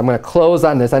place. I'm going to close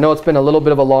on this. I know it's been a little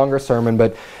bit of a longer sermon,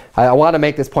 but I want to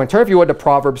make this point. Turn, if you would, to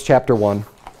Proverbs chapter 1.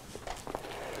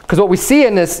 Because what we see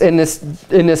in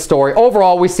this story,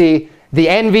 overall we see the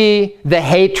envy, the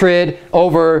hatred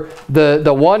over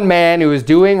the one man who is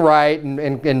doing right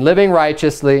and living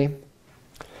righteously.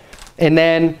 And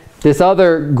then this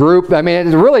other group, I mean,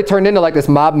 it really turned into like this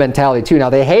mob mentality too. Now,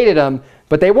 they hated him,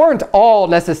 but they weren't all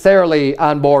necessarily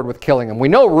on board with killing him. We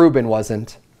know Reuben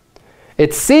wasn't.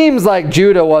 It seems like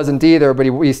Judah wasn't either, but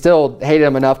he still hated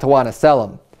him enough to want to sell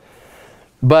him.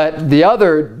 But the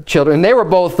other children, they were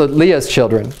both Leah's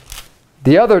children.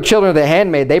 The other children of the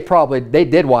handmaid, they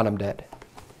did want him dead.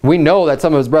 We know that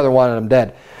some of his brethren wanted him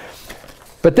dead.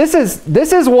 But this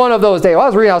is one of those days. While I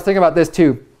was reading, I was thinking about this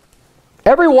too.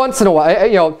 Every once in a while,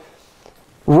 you know,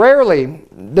 rarely,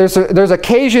 there's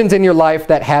occasions in your life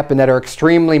that happen that are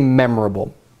extremely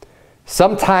memorable.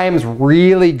 Sometimes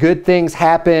really good things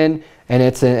happen, and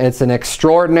it's an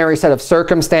extraordinary set of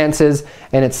circumstances,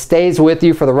 and it stays with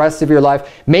you for the rest of your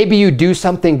life. Maybe you do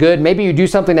something good. Maybe you do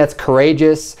something that's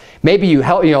courageous. Maybe you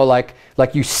help, you know, like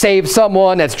you save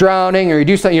someone that's drowning, or you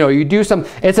do some, you know, you do some.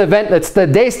 It's an event that's, the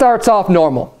day starts off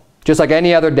normal, just like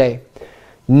any other day.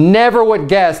 Never would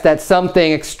guess that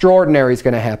something extraordinary is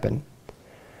going to happen.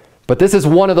 But this is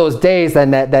one of those days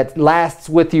then that lasts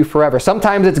with you forever.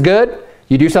 Sometimes it's good.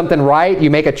 You do something right. You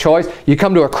make a choice. You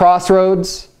come to a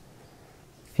crossroads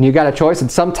and you got a choice. And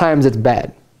sometimes it's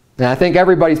bad. And I think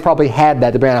everybody's probably had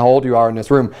that, depending on how old you are in this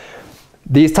room.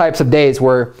 These types of days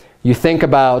where you think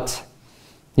about,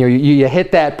 you know, you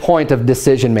hit that point of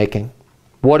decision making.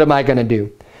 What am I going to do?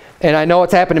 And I know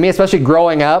it's happened to me, especially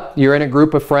growing up. You're in a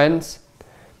group of friends.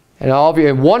 And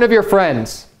one of your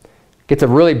friends gets a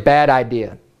really bad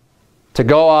idea to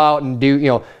go out and do, you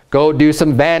know, go do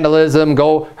some vandalism,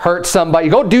 go hurt somebody,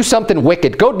 go do something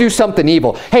wicked, go do something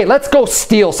evil. Hey, let's go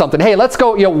steal something. Hey, let's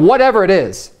go, you know, whatever it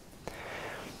is.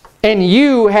 And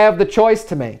you have the choice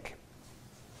to make.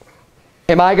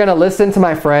 Am I going to listen to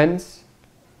my friends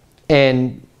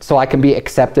and so I can be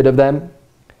accepted of them,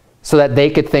 so that they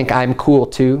could think I'm cool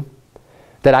too?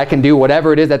 That I can do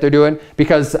whatever it is that they're doing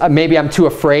because maybe I'm too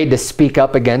afraid to speak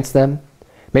up against them.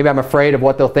 Maybe I'm afraid of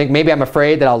what they'll think. Maybe I'm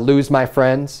afraid that I'll lose my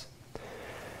friends.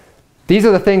 These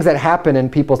are the things that happen in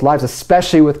people's lives,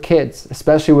 especially with kids,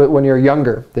 especially when you're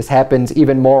younger. This happens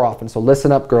even more often. So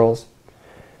listen up, girls,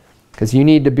 because you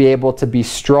need to be able to be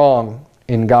strong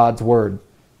in God's word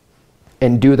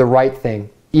and do the right thing,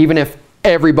 even if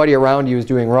everybody around you is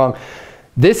doing wrong.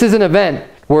 This is an event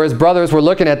where his brothers were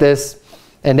looking at this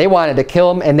and they wanted to kill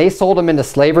him, and they sold him into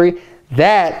slavery.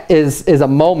 That is a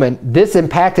moment. This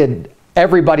impacted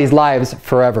everybody's lives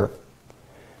forever.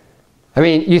 I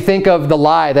mean, you think of the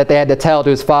lie that they had to tell to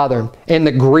his father, and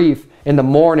the grief in the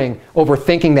mourning over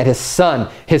thinking that his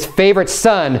son, his favorite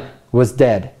son, was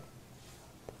dead.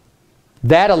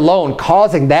 That alone,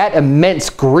 causing that immense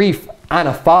grief on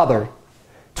a father,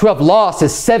 to have lost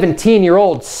his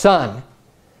 17-year-old son,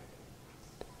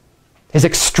 is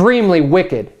extremely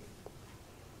wicked.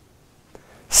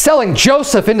 Selling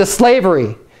Joseph into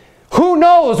slavery. Who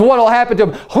knows what will happen to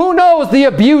him? Who knows the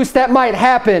abuse that might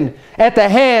happen at the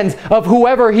hands of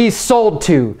whoever he's sold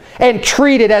to and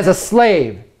treated as a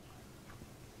slave?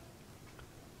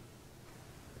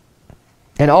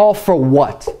 And all for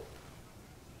what?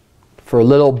 For a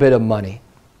little bit of money.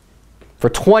 For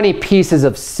 20 pieces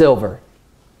of silver.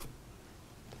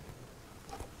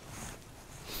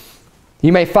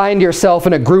 You may find yourself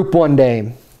in a group one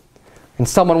day and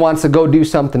someone wants to go do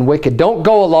something wicked. Don't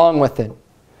go along with it.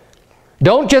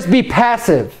 Don't just be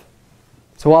passive.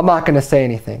 So I'm not going to say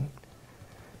anything.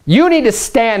 You need to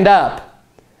stand up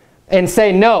and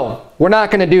say, no, we're not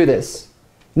going to do this.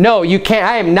 No, you can't.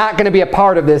 I am not going to be a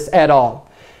part of this at all.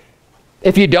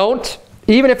 If you don't,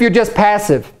 even if you're just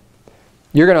passive,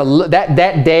 you're going to,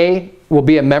 that day will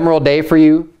be a memorable day for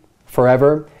you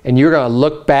forever, and you're going to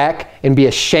look back and be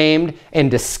ashamed and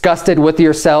disgusted with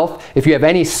yourself, if you have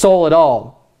any soul at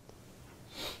all,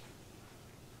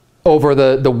 over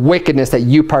the wickedness that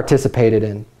you participated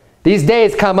in. These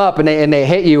days come up and they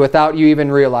hit you without you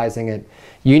even realizing it.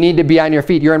 You need to be on your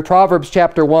feet. You're in Proverbs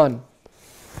chapter 1.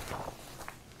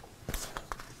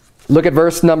 Look at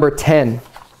verse number 10.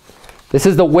 This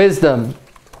is the wisdom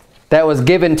that was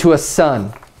given to a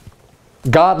son.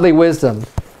 Godly wisdom.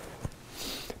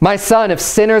 My son, if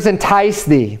sinners entice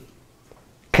thee,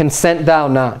 consent thou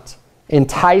not.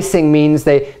 Enticing means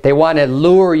they want to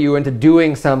lure you into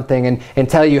doing something and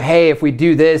tell you, hey, if we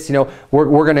do this, you know,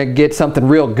 we're going to get something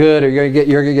real good, or you're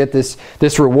going to get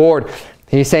this reward.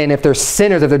 And he's saying if they're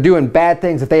sinners, if they're doing bad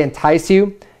things, if they entice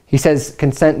you, he says,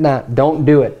 consent not. Don't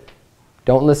do it.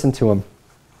 Don't listen to them.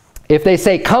 If they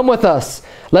say, come with us,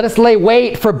 let us lay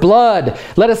wait for blood.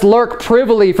 Let us lurk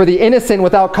privily for the innocent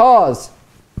without cause.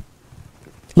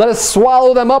 Let us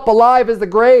swallow them up alive as the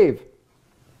grave,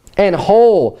 and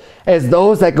whole as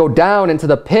those that go down into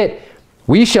the pit.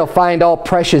 We shall find all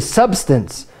precious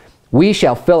substance. We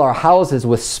shall fill our houses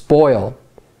with spoil.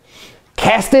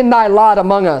 Cast in thy lot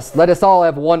among us. Let us all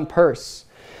have one purse.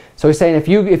 So he's saying, if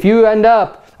you end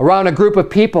up around a group of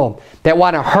people that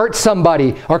want to hurt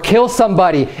somebody or kill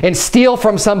somebody and steal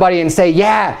from somebody and say,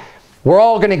 yeah, we're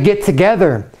all going to get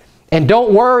together. And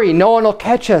don't worry, no one will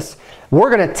catch us.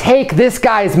 We're going to take this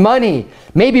guy's money.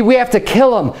 Maybe we have to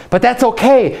kill him, but that's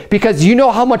okay, because you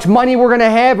know how much money we're going to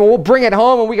have, and we'll bring it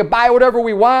home and we can buy whatever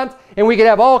we want, and we could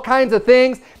have all kinds of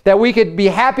things that we could be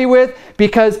happy with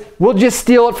because we'll just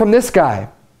steal it from this guy.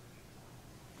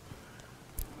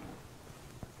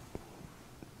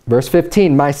 Verse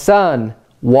 15, my son,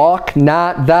 walk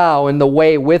not thou in the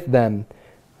way with them.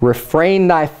 Refrain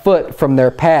thy foot from their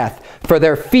path, for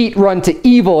their feet run to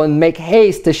evil and make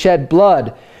haste to shed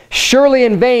blood. Surely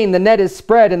in vain the net is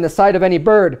spread in the sight of any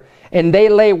bird, and they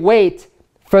lay wait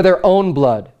for their own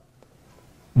blood.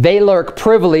 They lurk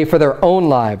privily for their own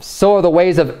lives. So are the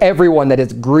ways of everyone that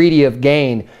is greedy of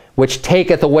gain, which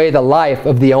taketh away the life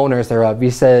of the owners thereof.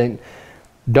 He said,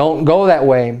 don't go that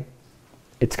way.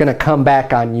 It's going to come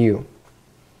back on you.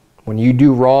 When you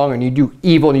do wrong and you do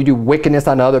evil and you do wickedness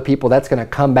on other people, that's going to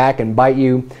come back and bite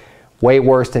you way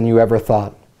worse than you ever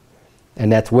thought.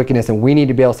 And that's wickedness, and we need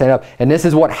to be able to stand up. And this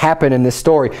is what happened in this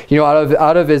story. You know,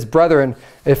 out of his brethren,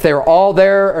 if they were all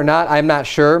there or not, I'm not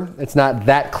sure. It's not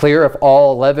that clear if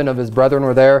all 11 of his brethren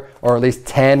were there, or at least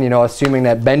 10, you know, assuming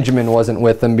that Benjamin wasn't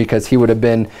with them because he would have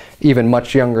been even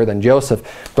much younger than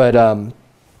Joseph. But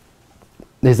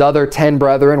his other 10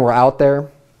 brethren were out there.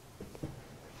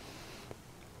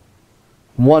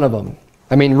 One of them.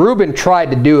 I mean, Reuben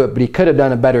tried to do it, but he could have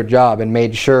done a better job and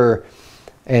made sure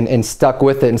and stuck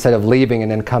with it instead of leaving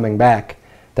and then coming back,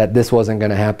 that this wasn't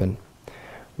going to happen.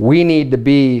 We need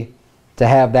to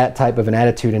have that type of an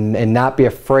attitude and not be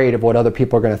afraid of what other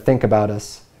people are going to think about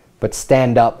us, but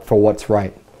stand up for what's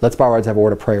right. Let's bow our heads and have a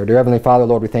word of prayer. Dear Heavenly Father,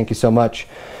 Lord, we thank you so much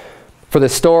for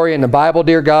this story in the Bible,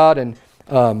 dear God, and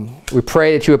we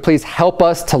pray that you would please help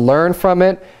us to learn from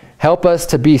it. Help us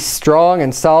to be strong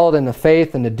and solid in the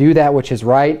faith and to do that which is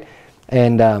right.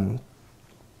 And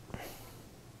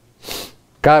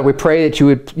God, we pray that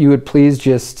you would please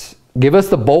just give us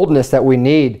the boldness that we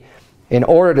need in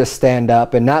order to stand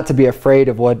up and not to be afraid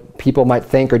of what people might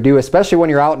think or do, especially when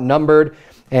you're outnumbered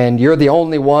and you're the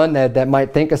only one that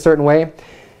might think a certain way.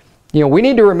 You know, we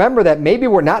need to remember that maybe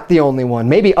we're not the only one.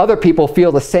 Maybe other people feel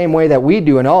the same way that we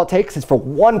do, and all it takes is for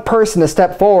one person to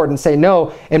step forward and say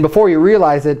no, and before you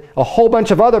realize it, a whole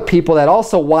bunch of other people that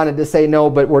also wanted to say no,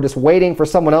 but were just waiting for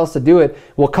someone else to do it,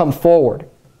 will come forward.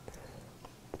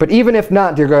 But even if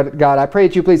not, dear God, I pray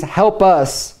that you please help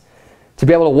us to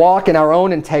be able to walk in our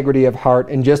own integrity of heart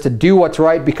and just to do what's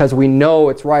right because we know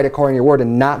it's right according to your word,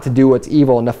 and not to do what's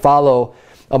evil and to follow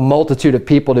a multitude of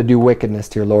people to do wickedness,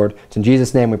 dear Lord. It's in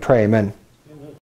Jesus' name we pray, amen.